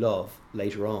that you love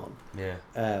later on. Yeah.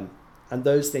 And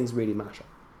those things really matter.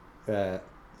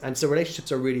 And so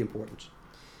relationships are really important.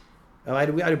 I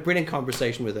had a brilliant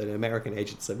conversation with an American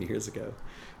agent some years ago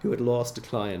who had lost a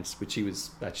client, which he was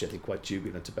actually, I think, quite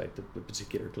jubilant about the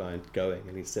particular client going.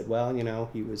 And he said, well,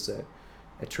 he was a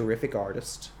terrific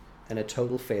artist and a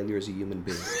total failure as a human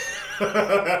being.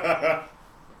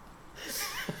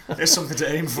 There's something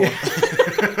to aim for.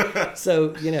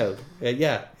 So,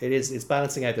 it's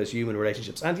balancing out those human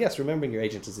relationships. And yes, remembering your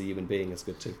agent as a human being is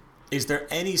good too. Is there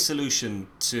any solution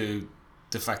to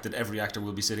the fact that every actor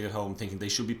will be sitting at home thinking they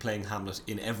should be playing Hamlet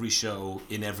in every show,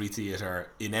 in every theatre,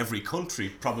 in every country,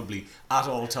 probably, at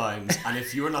all times. And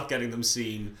if you're not getting them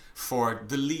seen for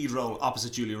the lead role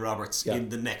opposite Julia Roberts in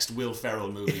the next Will Ferrell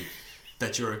movie,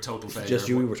 that you're a total failure. Just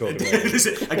you we were talking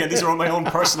about. Again, these are all my own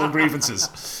personal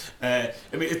grievances. I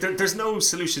mean, there's no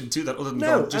solution to that other than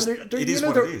it is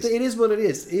what it is. It is what it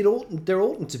is. There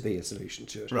oughtn't to be a solution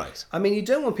to it. Right. I mean, you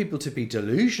don't want people to be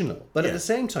delusional, but at the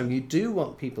same time, you do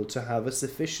want people to have a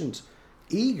sufficient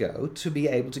ego to be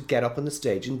able to get up on the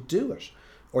stage and do it,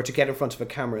 or to get in front of a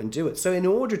camera and do it. So in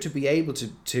order to be able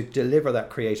to deliver that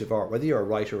creative art, whether you're a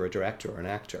writer or a director or an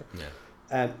actor,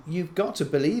 you've got to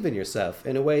believe in yourself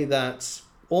in a way that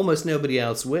almost nobody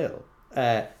else will.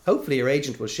 Hopefully your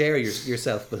agent will share your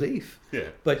self-belief. Yeah.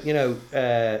 But,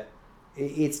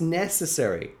 it's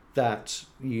necessary that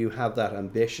you have that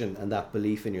ambition and that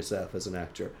belief in yourself as an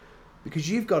actor, because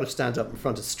you've got to stand up in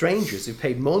front of strangers who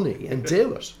paid money and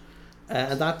do it.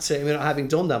 And that, having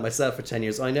done that myself for 10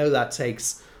 years, I know that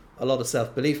takes a lot of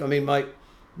self-belief. I mean, my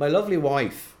lovely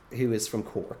wife, who is from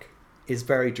Cork, is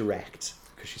very direct,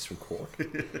 because she's from Cork.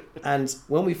 And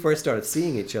when we first started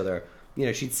seeing each other,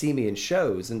 she'd see me in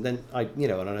shows, and then on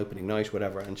an opening night,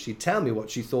 whatever, and she'd tell me what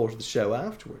she thought of the show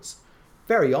afterwards.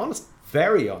 Very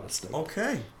honestly.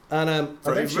 Okay. And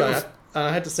eventually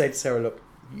I had to say to Sarah, look,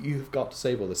 you've got to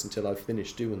save all this until I've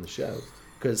finished doing the show,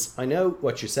 because I know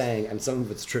what you're saying, and some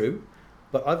of it's true,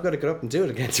 but I've got to get up and do it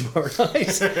again tomorrow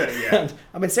night. Yeah. And,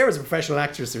 I mean, Sarah's a professional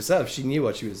actress herself. She knew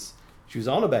what she was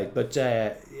on about. But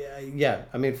I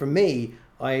mean, for me,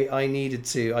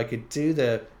 I could do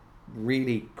the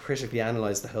really critically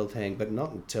analyze the whole thing, but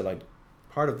not until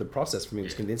part of the process for me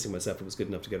was convincing myself it was good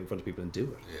enough to get in front of people and do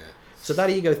it. Yeah. So that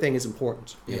ego thing is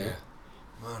important. Yeah.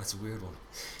 Man, it's a weird one.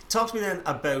 Talk to me then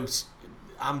about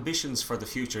ambitions for the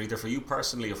future, either for you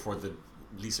personally or for the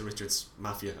Lisa Richards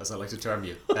Mafia, as I like to term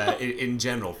you, in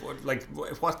general. Like,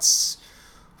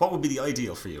 what would be the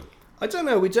ideal for you? I don't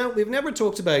know. We've never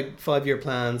talked about 5-year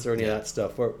plans or any of that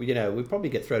stuff. Or we probably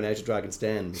get thrown out of Dragon's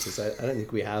Den, because I don't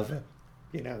think we have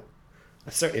I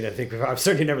certainly don't think I've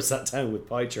certainly never sat down with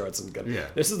pie charts and gone,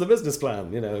 this is the business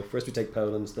plan. First we take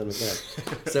Poland, then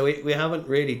so we haven't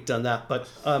really done that. But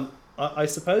I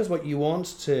suppose what you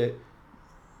want to,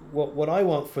 what I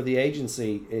want for the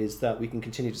agency is that we can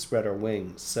continue to spread our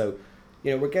wings. So,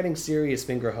 we're getting serious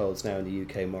finger holds now in the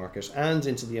UK market and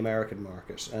into the American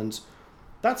market, and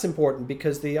that's important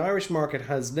because the Irish market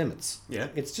has limits. Yeah.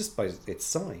 It's just by its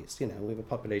size. We have a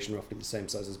population roughly the same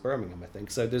size as Birmingham, I think.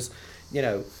 So there's,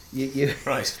 you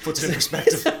right, puts it in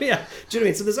perspective. Yeah. Do you know what I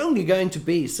mean? So there's only going to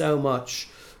be so much,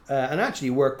 and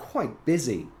actually we're quite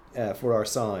busy for our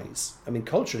size. I mean,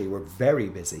 culturally we're very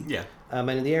busy. Yeah. And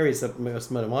in the areas that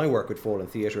most of my work would fall in,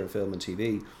 theatre and film and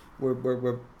TV,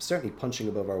 we're certainly punching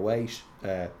above our weight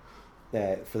for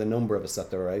the number of us that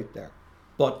there are out there.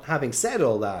 But having said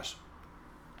all that,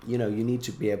 you need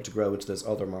to be able to grow into those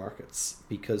other markets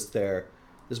because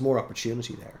there's more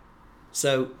opportunity there.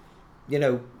 So,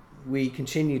 we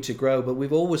continue to grow, but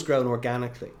we've always grown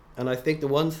organically. And I think the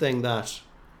one thing that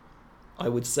I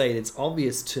would say that's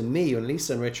obvious to me, when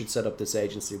Lisa and Richard set up this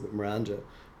agency with Miranda,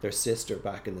 their sister,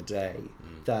 back in the day,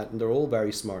 that they're all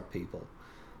very smart people,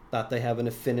 that they have an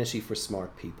affinity for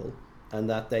smart people, and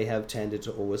that they have tended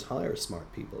to always hire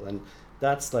smart people. And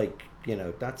that's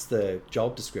that's the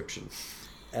job description.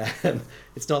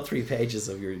 It's not 3 pages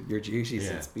of your duties.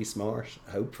 It's be smart,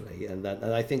 hopefully, and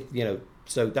I think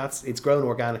so it's grown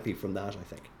organically from that. I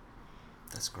think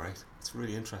that's great. It's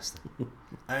really interesting.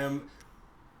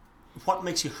 What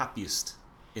makes you happiest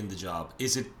in the job?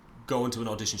 Is it going to an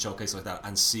audition showcase like that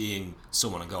and seeing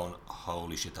someone and going,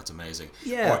 holy shit, that's amazing?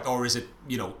 Yeah. Or is it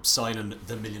signing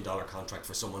the $1 million contract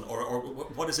for someone? Or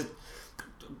what is it?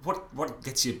 What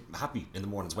gets you happy in the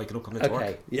mornings, waking up, coming into work?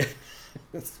 Okay, yeah.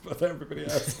 That's what everybody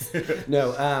asks.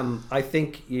 No, I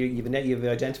think you've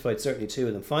identified certainly 2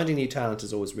 of them. Finding new talent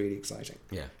is always really exciting.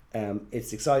 Yeah.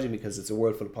 It's exciting because it's a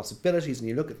world full of possibilities, and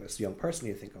you look at this young person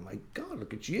and you think, oh my God,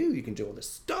 look at you can do all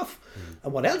this stuff,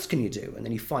 and what else can you do? And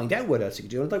then you find out what else you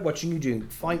can do. And it's like watching you doing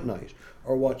Fight Night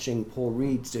or watching Paul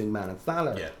Reed's doing Man of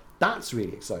Valor. Yeah. That's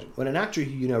really exciting. When an actor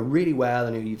who you know really well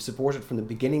and who you've supported from the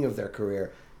beginning of their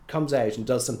career comes out and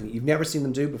does something you've never seen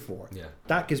them do before. Yeah.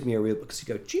 That gives me a real, because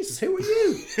you go, Jesus, who are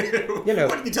you? Why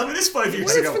didn't you tell me this 5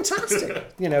 years ago? It's fantastic.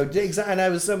 And I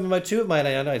was 2 of my,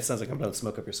 I know it sounds like I'm blowing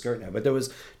smoke up your skirt now, but there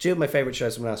was 2 of my favourite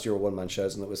shows from last year were one-man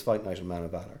shows, and it was Fight Night and Man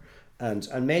of Valor.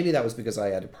 And maybe that was because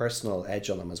I had a personal edge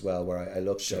on them as well, where I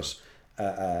looked at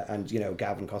and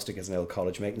Gavin Costick is an old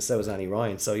college mate, and so is Annie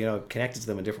Ryan, so connected to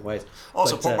them in different ways.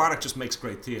 Also, Portmarnock just makes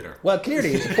great theatre. Well,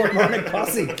 clearly the Portmarnock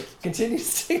posse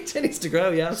continues to grow.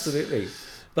 Yeah, absolutely.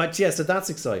 But yeah, so that's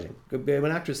exciting.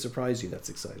 When actors surprise you, that's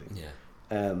exciting. Yeah.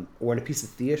 Or when a piece of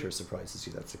theatre surprises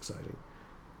you, that's exciting.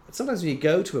 But sometimes when you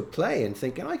go to a play and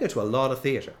think, and I go to a lot of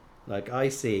theatre, like I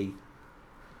see,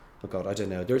 oh God, I don't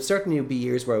know. There would certainly be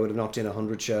years where I would have knocked in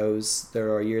 100 shows.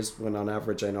 There are years when on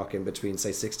average I knock in between,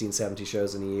 say, 60 and 70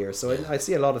 shows in a year. So I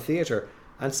see a lot of theatre.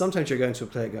 And sometimes you're going to a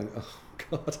play going, oh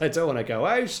God, I don't want to go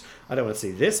out. I don't want to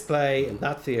see this play in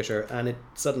that theatre. And it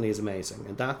suddenly is amazing.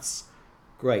 And that's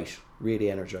great, really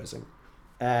energizing.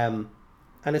 And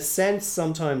a sense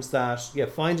sometimes that,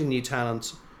 finding new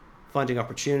talent, finding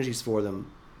opportunities for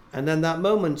them. And then that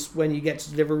moment when you get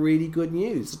to deliver really good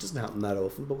news, it doesn't happen that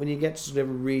often, but when you get to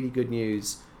deliver really good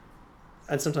news,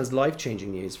 and sometimes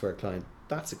life-changing news for a client,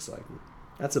 that's exciting.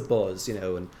 That's a buzz,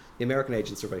 and the American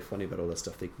agents are very funny about all that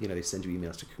stuff. They send you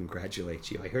emails to congratulate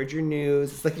you. I heard your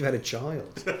news. It's like you've had a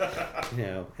child.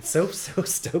 It's so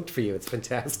stoked for you. It's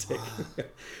fantastic.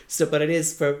 But it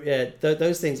is for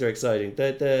those things are exciting.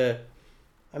 The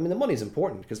money's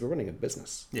important because we're running a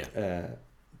business. Yeah.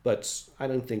 But I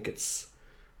don't think it's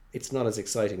not as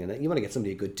exciting, and you want to get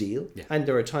somebody a good deal. Yeah. And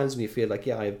there are times when you feel like,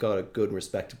 I've got a good and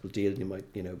respectable deal, and you might,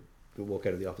 walk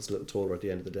out of the office a little taller at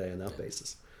the end of the day on that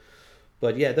basis.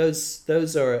 But yeah,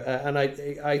 those are, and I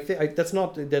think that's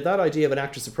not that idea of an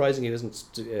actor surprising you isn't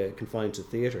confined to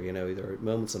theatre. There are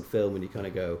moments on film when you kind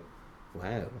of go, wow, I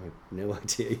had no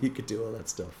idea you could do all that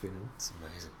stuff. It's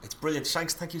amazing. It's brilliant.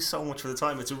 Shanks, thank you so much for the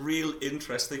time. It's a real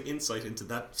interesting insight into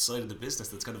that side of the business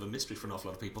that's kind of a mystery for an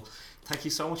awful lot of people. Thank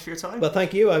you so much for your time. Well,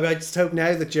 thank you. I just hope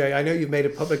now that I know you've made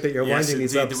it public that you're winding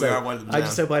these up. We are winding them I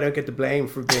just hope I don't get the blame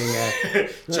for being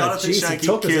Jonathan Shanky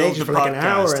took us killed ages the for like an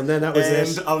hour, and then that was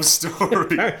End of story.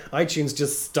 iTunes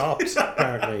just stopped,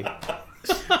 apparently.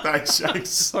 Thanks,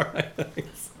 Shanks. All right,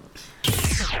 thanks.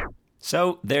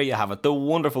 So there you have it, the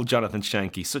wonderful Jonathan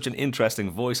Shanky. Such an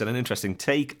interesting voice and an interesting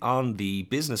take on the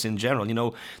business in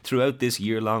general. Throughout this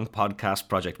year-long podcast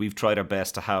project, we've tried our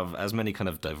best to have as many kind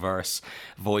of diverse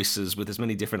voices with as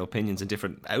many different opinions and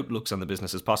different outlooks on the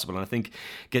business as possible. And I think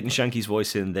getting Shanky's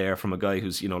voice in there from a guy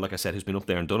who's, like I said, who's been up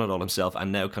there and done it all himself,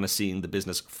 and now kind of seeing the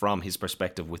business from his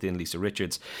perspective within Lisa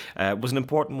Richards, was an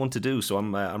important one to do. So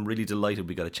I'm really delighted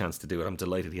we got a chance to do it. I'm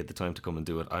delighted he had the time to come and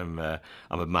do it. I'm a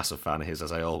massive fan of his,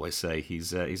 as I always say.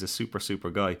 He's a super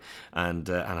guy, and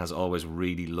has always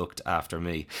really looked after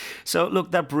me. So look,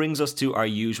 that brings us to our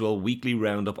usual weekly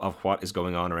roundup of what is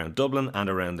going on around Dublin and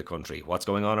around the country. What's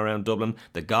going on around Dublin?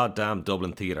 The goddamn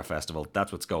Dublin Theatre Festival.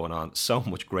 That's what's going on. So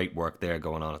much great work there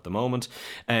going on at the moment.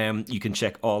 You can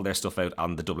check all their stuff out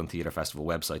on the Dublin Theatre Festival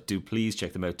website. Do please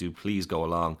check them out. Do please go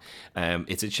along.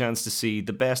 It's a chance to see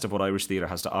the best of what Irish theatre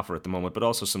has to offer at the moment, but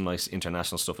also some nice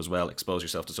international stuff as well. Expose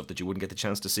yourself to stuff that you wouldn't get the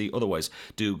chance to see otherwise.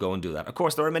 Do go and do that. Of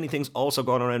course, there are many things also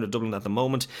going around in Dublin at the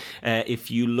moment. If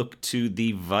you look to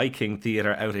the Viking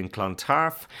Theatre out in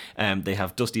Clontarf, they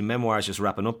have Dusty Memoirs just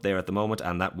wrapping up there at the moment,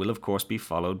 and that will of course be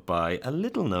followed by a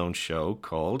little known show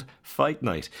called Fight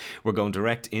Night. We're going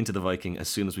direct into the Viking as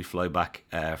soon as we fly back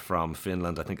from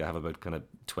Finland. I think I have about kind of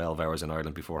 12 hours in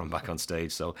Ireland before I'm back on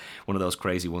stage, so one of those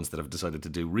crazy ones that I've decided to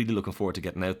do. Really looking forward to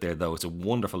getting out there though. It's a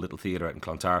wonderful little theatre out in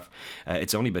Clontarf.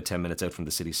 It's only about 10 minutes out from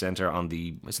the city centre on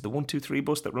the 123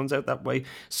 bus that runs out that way,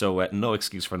 so no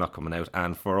excuse for not coming out.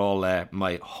 And for all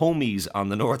my homies on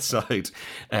the north side,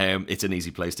 it's an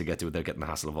easy place to get to without getting the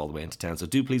hassle of all the way into town, so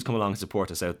do please come along and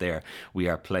support us out there. We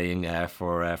are playing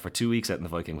for 2 weeks out in the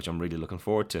Viking, which I'm really looking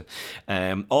forward to.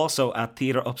 Also at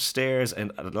Theatre Upstairs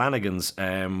at Lanigan's,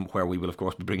 where we will of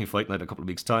course be bringing Fight Night in a couple of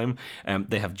weeks time.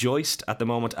 They have Joist at the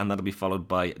moment, and that'll be followed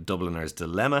by Dubliner's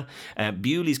Dilemma.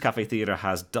 Bewley's Cafe Theatre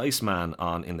has Dice Man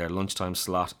on in their lunchtime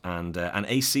slot, and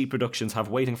AC Productions have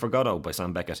Waiting for Godot by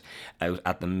Sam Beckett out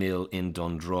at the Mill in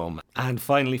Dundrum. And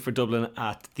finally for Dublin,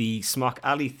 at the Smock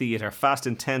Alley Theatre, Fast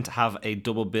Intent have a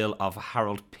double bill of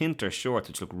Harold Pinter shorts,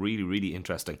 which look really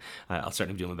interesting. I'll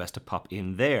certainly be doing my best to pop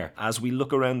in there. As we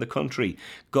look around the country,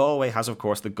 Galway has of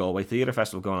course the Galway Theatre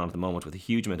Festival going on at the moment, with a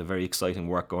huge amount of very exciting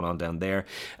work going on down there.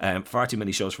 Far too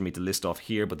many shows for me to list off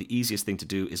here, but the easiest thing to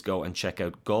do is go and check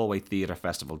out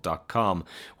galwaytheatrefestival.com,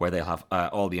 where they'll have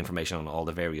all the information on all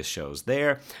the various shows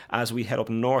there. As we head up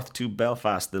north to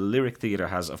Belfast, the Lyric Theatre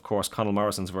has of course Conal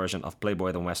Morrison's version of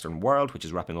Playboy the Western World, which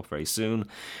is wrapping up very soon,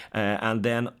 and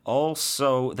then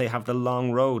also they have The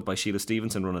Long Road by Sheila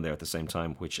Stevenson running there at the same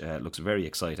time, which looks very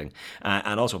exciting.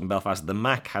 And also from Belfast, the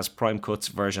Mac has Prime Cut's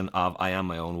version of I Am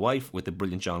My Own Wife with the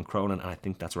brilliant John Cronin, and I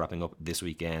think that's wrapping up this this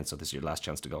weekend, so this is your last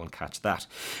chance to go and catch that.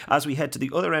 As we head to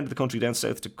the other end of the country, down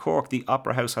south to Cork, the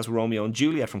Opera House has Romeo and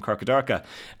Juliet from Corkadarka,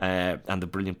 and the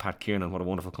brilliant Pat Kiernan. What a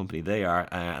wonderful company they are,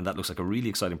 and that looks like a really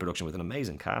exciting production with an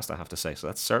amazing cast, I have to say, so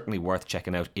that's certainly worth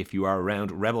checking out if you are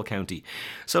around Rebel County.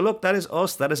 So look, that is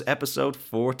us. That is episode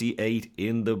 48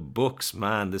 in the books.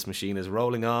 Man, this machine is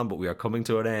rolling on, but we are coming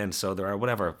to an end, so there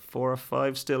are 4 or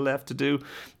 5 still left to do,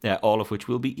 all of which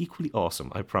will be equally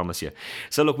awesome, I promise you.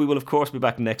 So look, we will of course be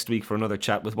back next week for another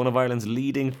chat with one of Ireland's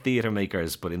leading theatre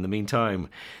makers, but in the meantime,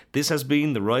 this has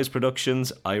been the Rise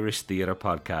Productions Irish Theatre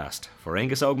Podcast. For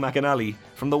Angus Og McAnally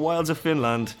from the wilds of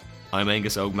Finland, I'm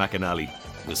Angus Og McAnally.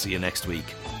 We'll see you next week.